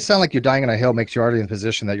 to make it sound like you're dying on a hill makes you already in a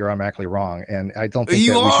position that you're automatically wrong, and I don't think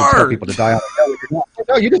You that we should tell are! people to die on a hill.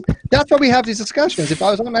 No, you just, that's why we have these discussions. If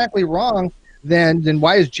I was automatically wrong, then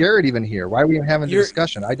why is Jared even here? Why are we even having the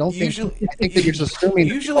discussion? I don't think. I think that you're just assuming.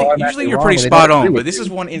 Usually you're pretty spot on, but this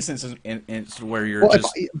is one instance where you're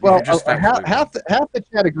half the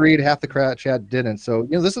chat agreed, half the chat didn't. So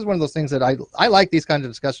you know, this is one of those things that I like these kinds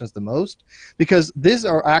of discussions the most, because these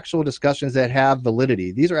are actual discussions that have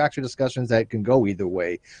validity. These are actually discussions that can go either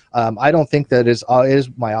way. I don't think that is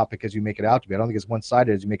myopic as you make it out to be. I don't think it's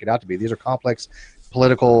one-sided as you make it out to be. These are complex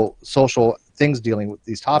political, social things dealing with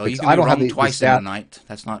these topics. Well, I don't have the twice in a night.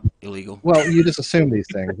 That's not illegal. Well, you just assume these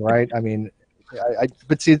things, right? I mean,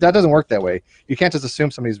 but see, that doesn't work that way. You can't just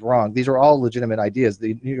assume somebody's wrong. These are all legitimate ideas.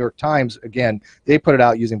 The New York Times, again, they put it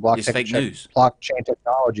out using blockchain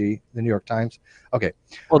technology. The New York Times. Okay.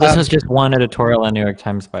 Well, this is just one editorial on New York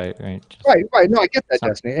Times by right. No, I get that,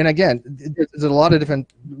 Destiny. And again, there's a lot of different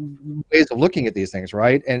ways of looking at these things,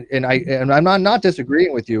 right? And I'm not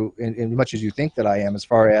disagreeing with you in much as you think that I am, as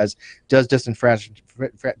far as does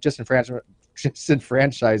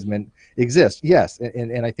disenfranchisement exist? Yes,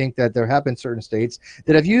 and I think that there have been certain states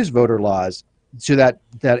that have used voter laws to that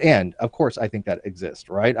end. Of course, I think that exists,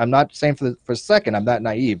 right? I'm not saying for a second I'm not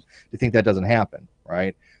naive to think that doesn't happen,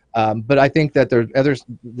 right? But I think that there's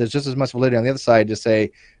just as much validity on the other side to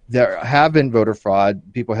say there have been voter fraud.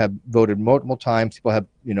 People have voted multiple times. People have,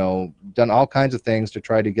 you know, done all kinds of things to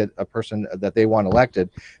try to get a person that they want elected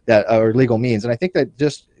that are legal means. And I think that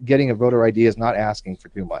just getting a voter ID is not asking for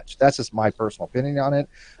too much. That's just my personal opinion on it.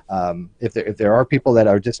 If there are people that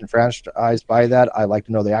are disenfranchised by that, I like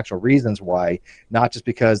to know the actual reasons why, not just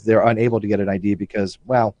because they're unable to get an ID because,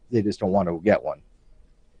 well, they just don't want to get one.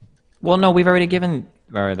 Well, no, we've already given.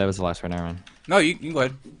 All right, that was the last one. Never mind. No, you can go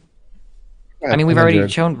ahead. I mean, we've already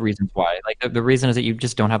shown reasons why. Like the reason is that you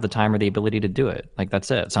just don't have the time or the ability to do it. Like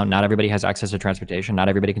that's it. So not everybody has access to transportation. Not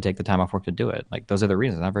everybody can take the time off work to do it. Like those are the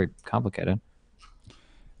reasons. Not very complicated.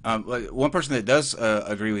 One person that does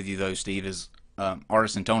agree with you though, Steve, is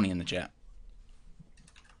Artisan Tony in the chat.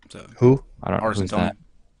 So who? I don't know. Artisan Tony.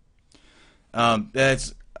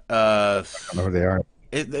 That's I don't know who they are.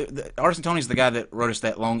 Artisan Tony's the guy that wrote us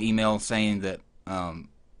that long email saying that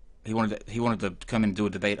he wanted to come and do a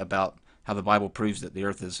debate about how the Bible proves that the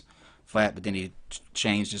Earth is flat, but then he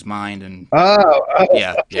changed his mind and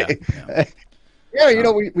yeah. Yeah, you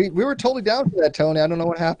know, we were totally down for that, Tony. I don't know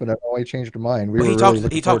what happened. I don't know why he changed your mind. He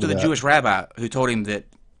talked to the Jewish rabbi who told him that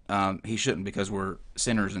he shouldn't because we're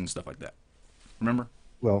sinners and stuff like that. Remember?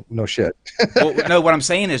 Well, no shit. Well, no, what I'm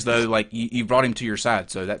saying is though, like you brought him to your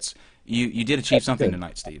side, so that's you did achieve something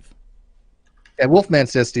tonight, Steve. Yeah, Wolfman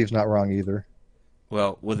says Steve's not wrong either.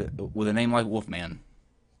 Well, with a name like Wolfman.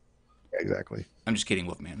 Yeah, exactly. I'm just kidding,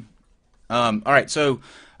 Wolfman. All right, so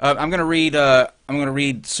I'm gonna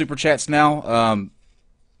read super chats now.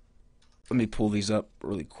 Let me pull these up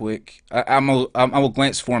really quick. I will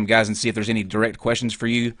glance for them, guys, and see if there's any direct questions for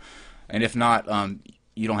you. And if not,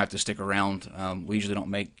 you don't have to stick around. We usually don't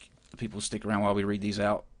make people stick around while we read these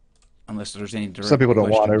out, unless there's any direct. Some people don't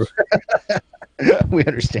want to. We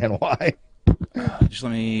understand why. Just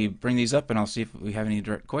let me bring these up, and I'll see if we have any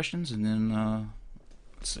direct questions, and then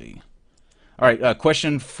let's see. All right,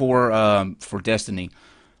 question for Destiny.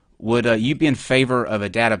 Would you be in favor of a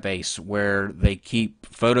database where they keep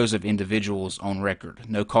photos of individuals on record,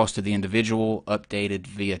 no cost to the individual, updated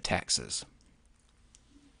via taxes?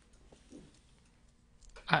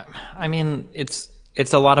 I mean, it's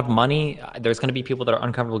a lot of money. There's going to be people that are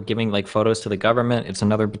uncomfortable giving like photos to the government. It's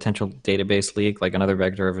another potential database leak, like another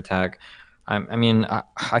vector of attack. I mean,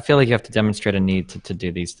 I feel like you have to demonstrate a need to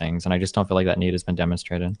do these things, and I just don't feel like that need has been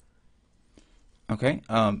demonstrated. Okay.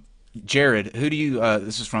 Jared, who do you,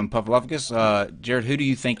 this is from Pavlovicus, Jared, who do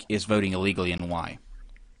you think is voting illegally and why?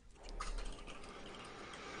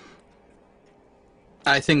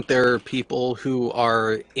 I think there are people who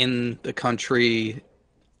are in the country,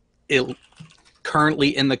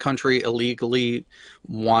 currently in the country illegally,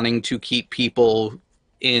 wanting to keep people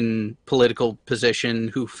in political position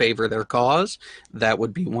who favor their cause. That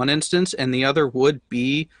would be one instance. And the other would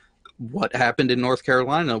be what happened in North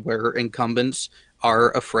Carolina, where incumbents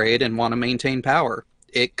are afraid and want to maintain power.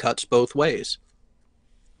 It cuts both ways.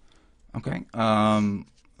 Okay. Let me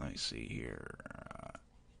see here.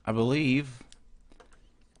 I believe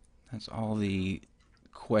that's all the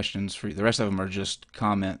questions for you. The rest of them are just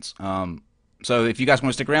comments. So if you guys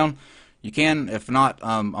want to stick around, you can. If not,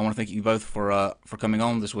 I want to thank you both for coming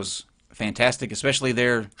on. This was fantastic, especially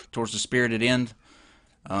there towards the spirited end.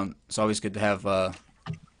 It's always good to have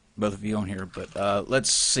both of you on here. But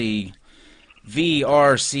let's see.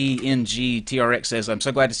 VRCNGTRX says, I'm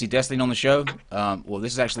so glad to see Destiny on the show. Well,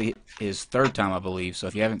 this is actually his third time, I believe. So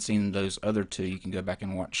if you haven't seen those other two, you can go back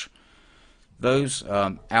and watch those.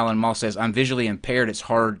 Alan Moss says, I'm visually impaired. It's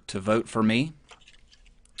hard to vote for me.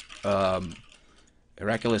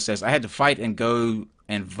 Oraculus says, I had to fight and go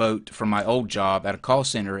and vote for my old job at a call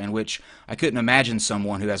center in which I couldn't imagine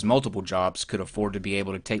someone who has multiple jobs could afford to be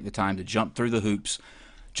able to take the time to jump through the hoops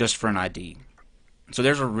just for an ID. So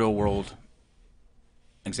there's a real world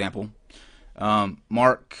example.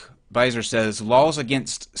 Mark Beiser says, laws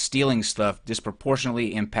against stealing stuff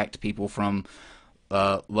disproportionately impact people from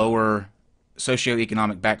lower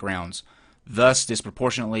socioeconomic backgrounds, thus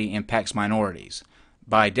disproportionately impacts minorities.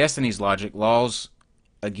 By Destiny's logic, laws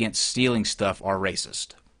against stealing stuff are racist.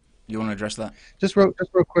 You want to address that? Just real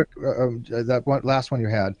quick, that last one you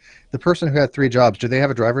had. The person who had 3 jobs, do they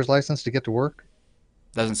have a driver's license to get to work?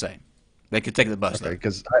 Doesn't say. They could take the bus. Okay,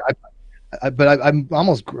 because I'm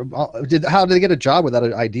almost. How did they get a job without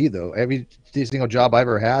an ID though? Every single job I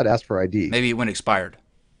ever had asked for ID. Maybe it went expired.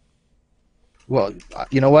 Well,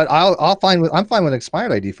 you know what? I'm fine with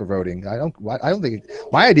expired ID for voting. I don't think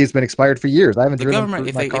my ID has been expired for years. I haven't. The government,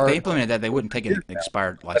 if they implemented that, they wouldn't take an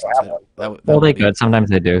expired license. Well, they could. Sometimes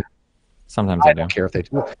they do. Sometimes I do. don't care if they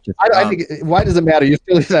do. I think. Why does it matter? You're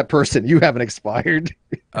still that person. You haven't expired.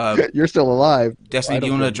 You're still alive. Destiny, do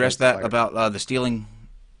you want to address that about the stealing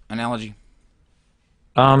analogy?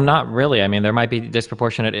 Not really. I mean, there might be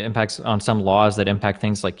disproportionate impacts on some laws that impact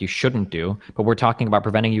things like you shouldn't do, but we're talking about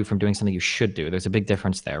preventing you from doing something you should do. There's a big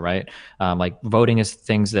difference there, right? Like voting is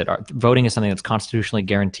something that's constitutionally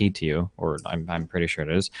guaranteed to you, or I'm pretty sure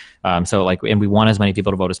it is. So like, and we want as many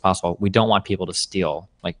people to vote as possible. We don't want people to steal.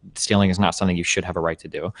 Like stealing is not something you should have a right to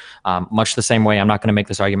do. Much the same way, I'm not going to make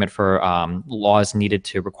this argument for laws needed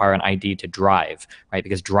to require an ID to drive, right?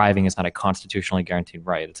 Because driving is not a constitutionally guaranteed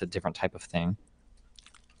right. It's a different type of thing.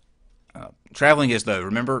 Traveling is, though,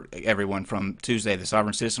 remember everyone from Tuesday, the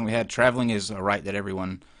sovereign citizen we had, traveling is a right that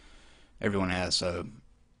everyone has, so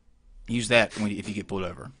use that if you get pulled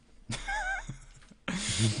over.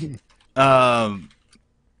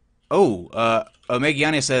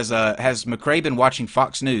 Omegiani says, has McRae been watching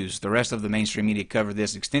Fox News? The rest of the mainstream media covered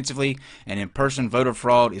this extensively, and in-person voter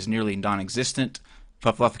fraud is nearly non-existent.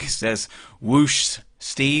 Pufflufficus says, whoosh,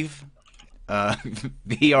 Steve.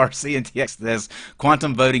 VRC and TX says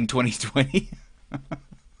quantum voting 2020.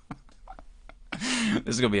 This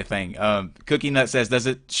is gonna be a thing. Cookie Nut says, does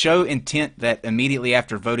it show intent that immediately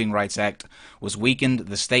after Voting Rights Act was weakened,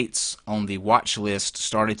 the states on the watch list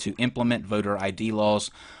started to implement voter ID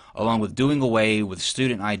laws, along with doing away with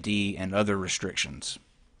student ID and other restrictions?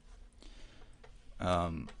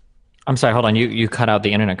 I'm sorry, hold on. You cut out,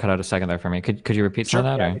 the internet cut out a second there for me. Could you repeat some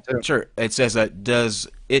of that? Or? Sure. It says, does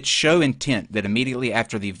it show intent that immediately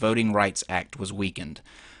after the Voting Rights Act was weakened,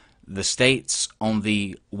 the states on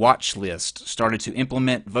the watch list started to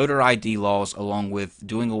implement voter ID laws along with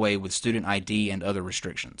doing away with student ID and other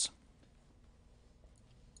restrictions?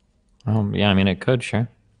 Yeah, I mean, it could, sure.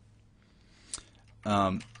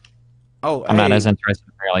 I'm not as interested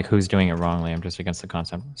in like who's doing it wrongly. I'm just against the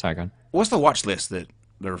concept. Sorry, go ahead. What's the watch list that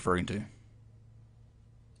they're referring to?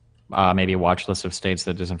 Maybe a watch list of states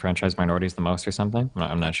that disenfranchise minorities the most or something.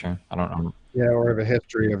 I'm not sure. I don't know. Yeah, or have a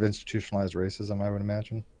history of institutionalized racism, I would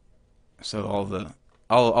imagine. So all the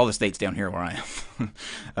states down here where I am.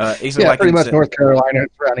 Pretty much North Carolina and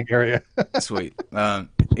surrounding area. Sweet. Asa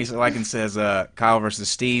Lycan says, Kyle versus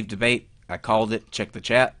Steve debate. I called it. Check the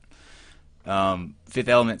chat. Fifth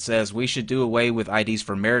Element says, we should do away with IDs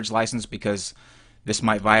for marriage license because this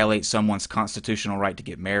might violate someone's constitutional right to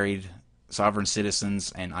get married, sovereign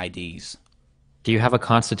citizens, and IDs. Do you have a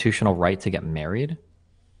constitutional right to get married?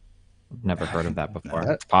 I've never heard of that before.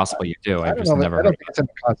 It's possible you do. I've just never heard of it. It's in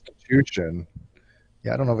the Constitution.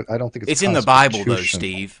 Yeah, I don't know. I don't think it's in the Bible, though,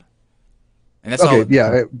 Steve. And that's all.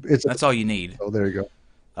 Yeah, that's all you need. Oh, there you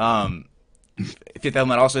go. Fifth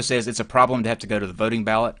Element also says it's a problem to have to go to the voting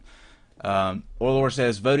ballot. Orlor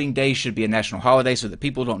says voting day should be a national holiday so that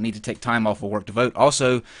people don't need to take time off of work to vote.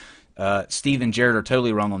 Also, Steve and Jared are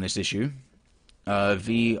totally wrong on this issue.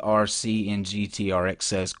 VRCNGTRX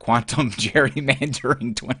says quantum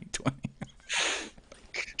gerrymandering 2020.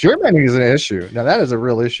 Gerrymandering is an issue. Now that is a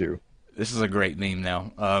real issue. This is a great meme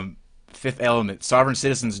now. Fifth Element, sovereign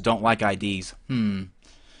citizens don't like IDs. And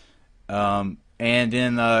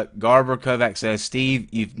then Garber Kovac says, Steve,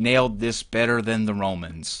 you've nailed this better than the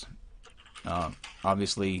Romans.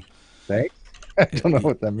 Obviously. Thanks. I don't know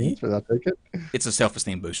what that means, but I'll take it. It's a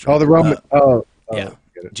self-esteem booster. Oh, the Roman. Yeah.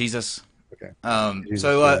 Jesus. Okay.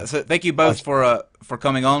 So thank you both for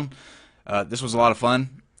coming on. This was a lot of fun.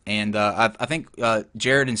 And I think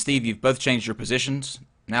Jared and Steve, you've both changed your positions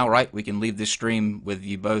now, right? We can leave this stream with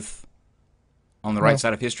you both on the right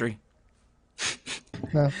side of history.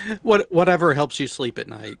 No. Whatever helps you sleep at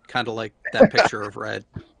night, kind of like that picture of Red.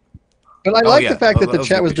 But I like the fact that the that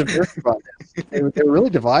chat was was a good diverse about this. They were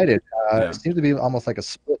really divided. Yeah. It seems to be almost like a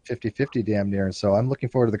split 50-50 damn near. So I'm looking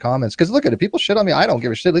forward to the comments. Because look at it. People shit on me. I don't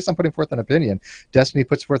give a shit. At least I'm putting forth an opinion. Destiny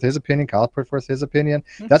puts forth his opinion. Kyle put forth his opinion.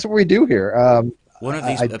 That's what we do here. One of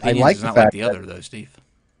these I opinions like is the not like fact the other, though, Steve.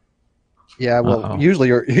 Yeah, well, Uh-oh.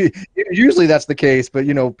 usually that's the case, but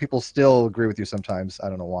people still agree with you sometimes. I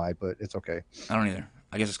don't know why, but it's okay. I don't either.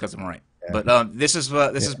 I guess it's because I'm right. Yeah. But this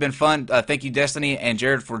has been fun. Thank you, Destiny and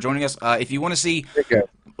Jared, for joining us. If you want to see Okay.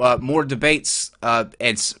 more debates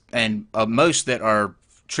and most that are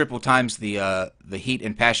triple times the heat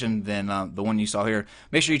and passion than the one you saw here,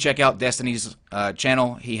 make sure you check out Destiny's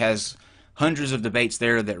channel. He has hundreds of debates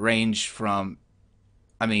there that range from,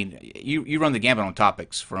 I mean, you run the gambit on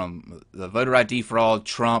topics from the voter ID fraud,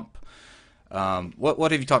 Trump.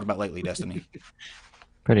 What have you talked about lately, Destiny?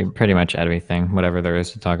 Pretty much everything, whatever there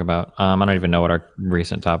is to talk about. I don't even know what our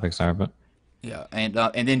recent topics are, but Yeah, and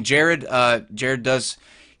then Jared does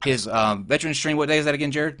his veteran stream. What day is that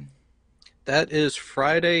again, Jared? That is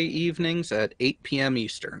Friday evenings at 8 p.m.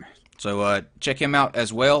 Eastern. So check him out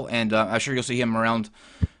as well, and I'm sure you'll see him around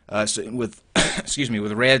with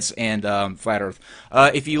with Reds and Flat Earth.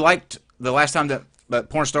 If you liked the last time that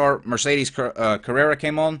porn star Mercedes Carrera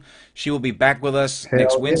came on, she will be back with us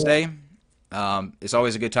next Wednesday. It's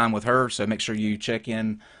always a good time with her, so make sure you check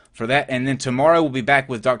in for that. And then tomorrow we'll be back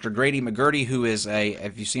with Dr. Grady McGurdy, who is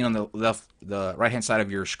if you've seen on the right-hand side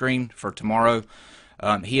of your screen for tomorrow,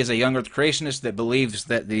 he is a young Earth creationist that believes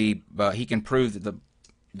that he can prove that the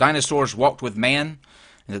dinosaurs walked with man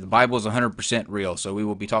and that the Bible is 100% real. So we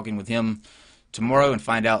will be talking with him tomorrow and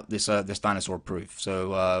find out this dinosaur proof.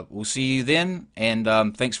 So we'll see you then, and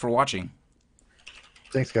thanks for watching.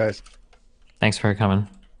 Thanks, guys. thanks for coming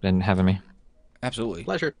and having me. Absolutely.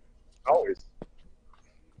 Pleasure. Always.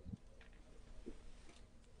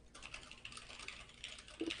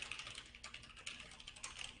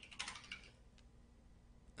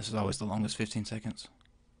 This is always the longest 15 seconds.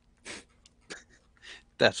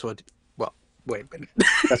 That's what. Well, wait a minute.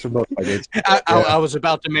 That's what most of my dates. I was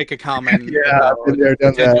about to make a comment. Yeah, about I've been there,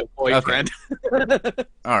 done that. potential boyfriend.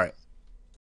 All right.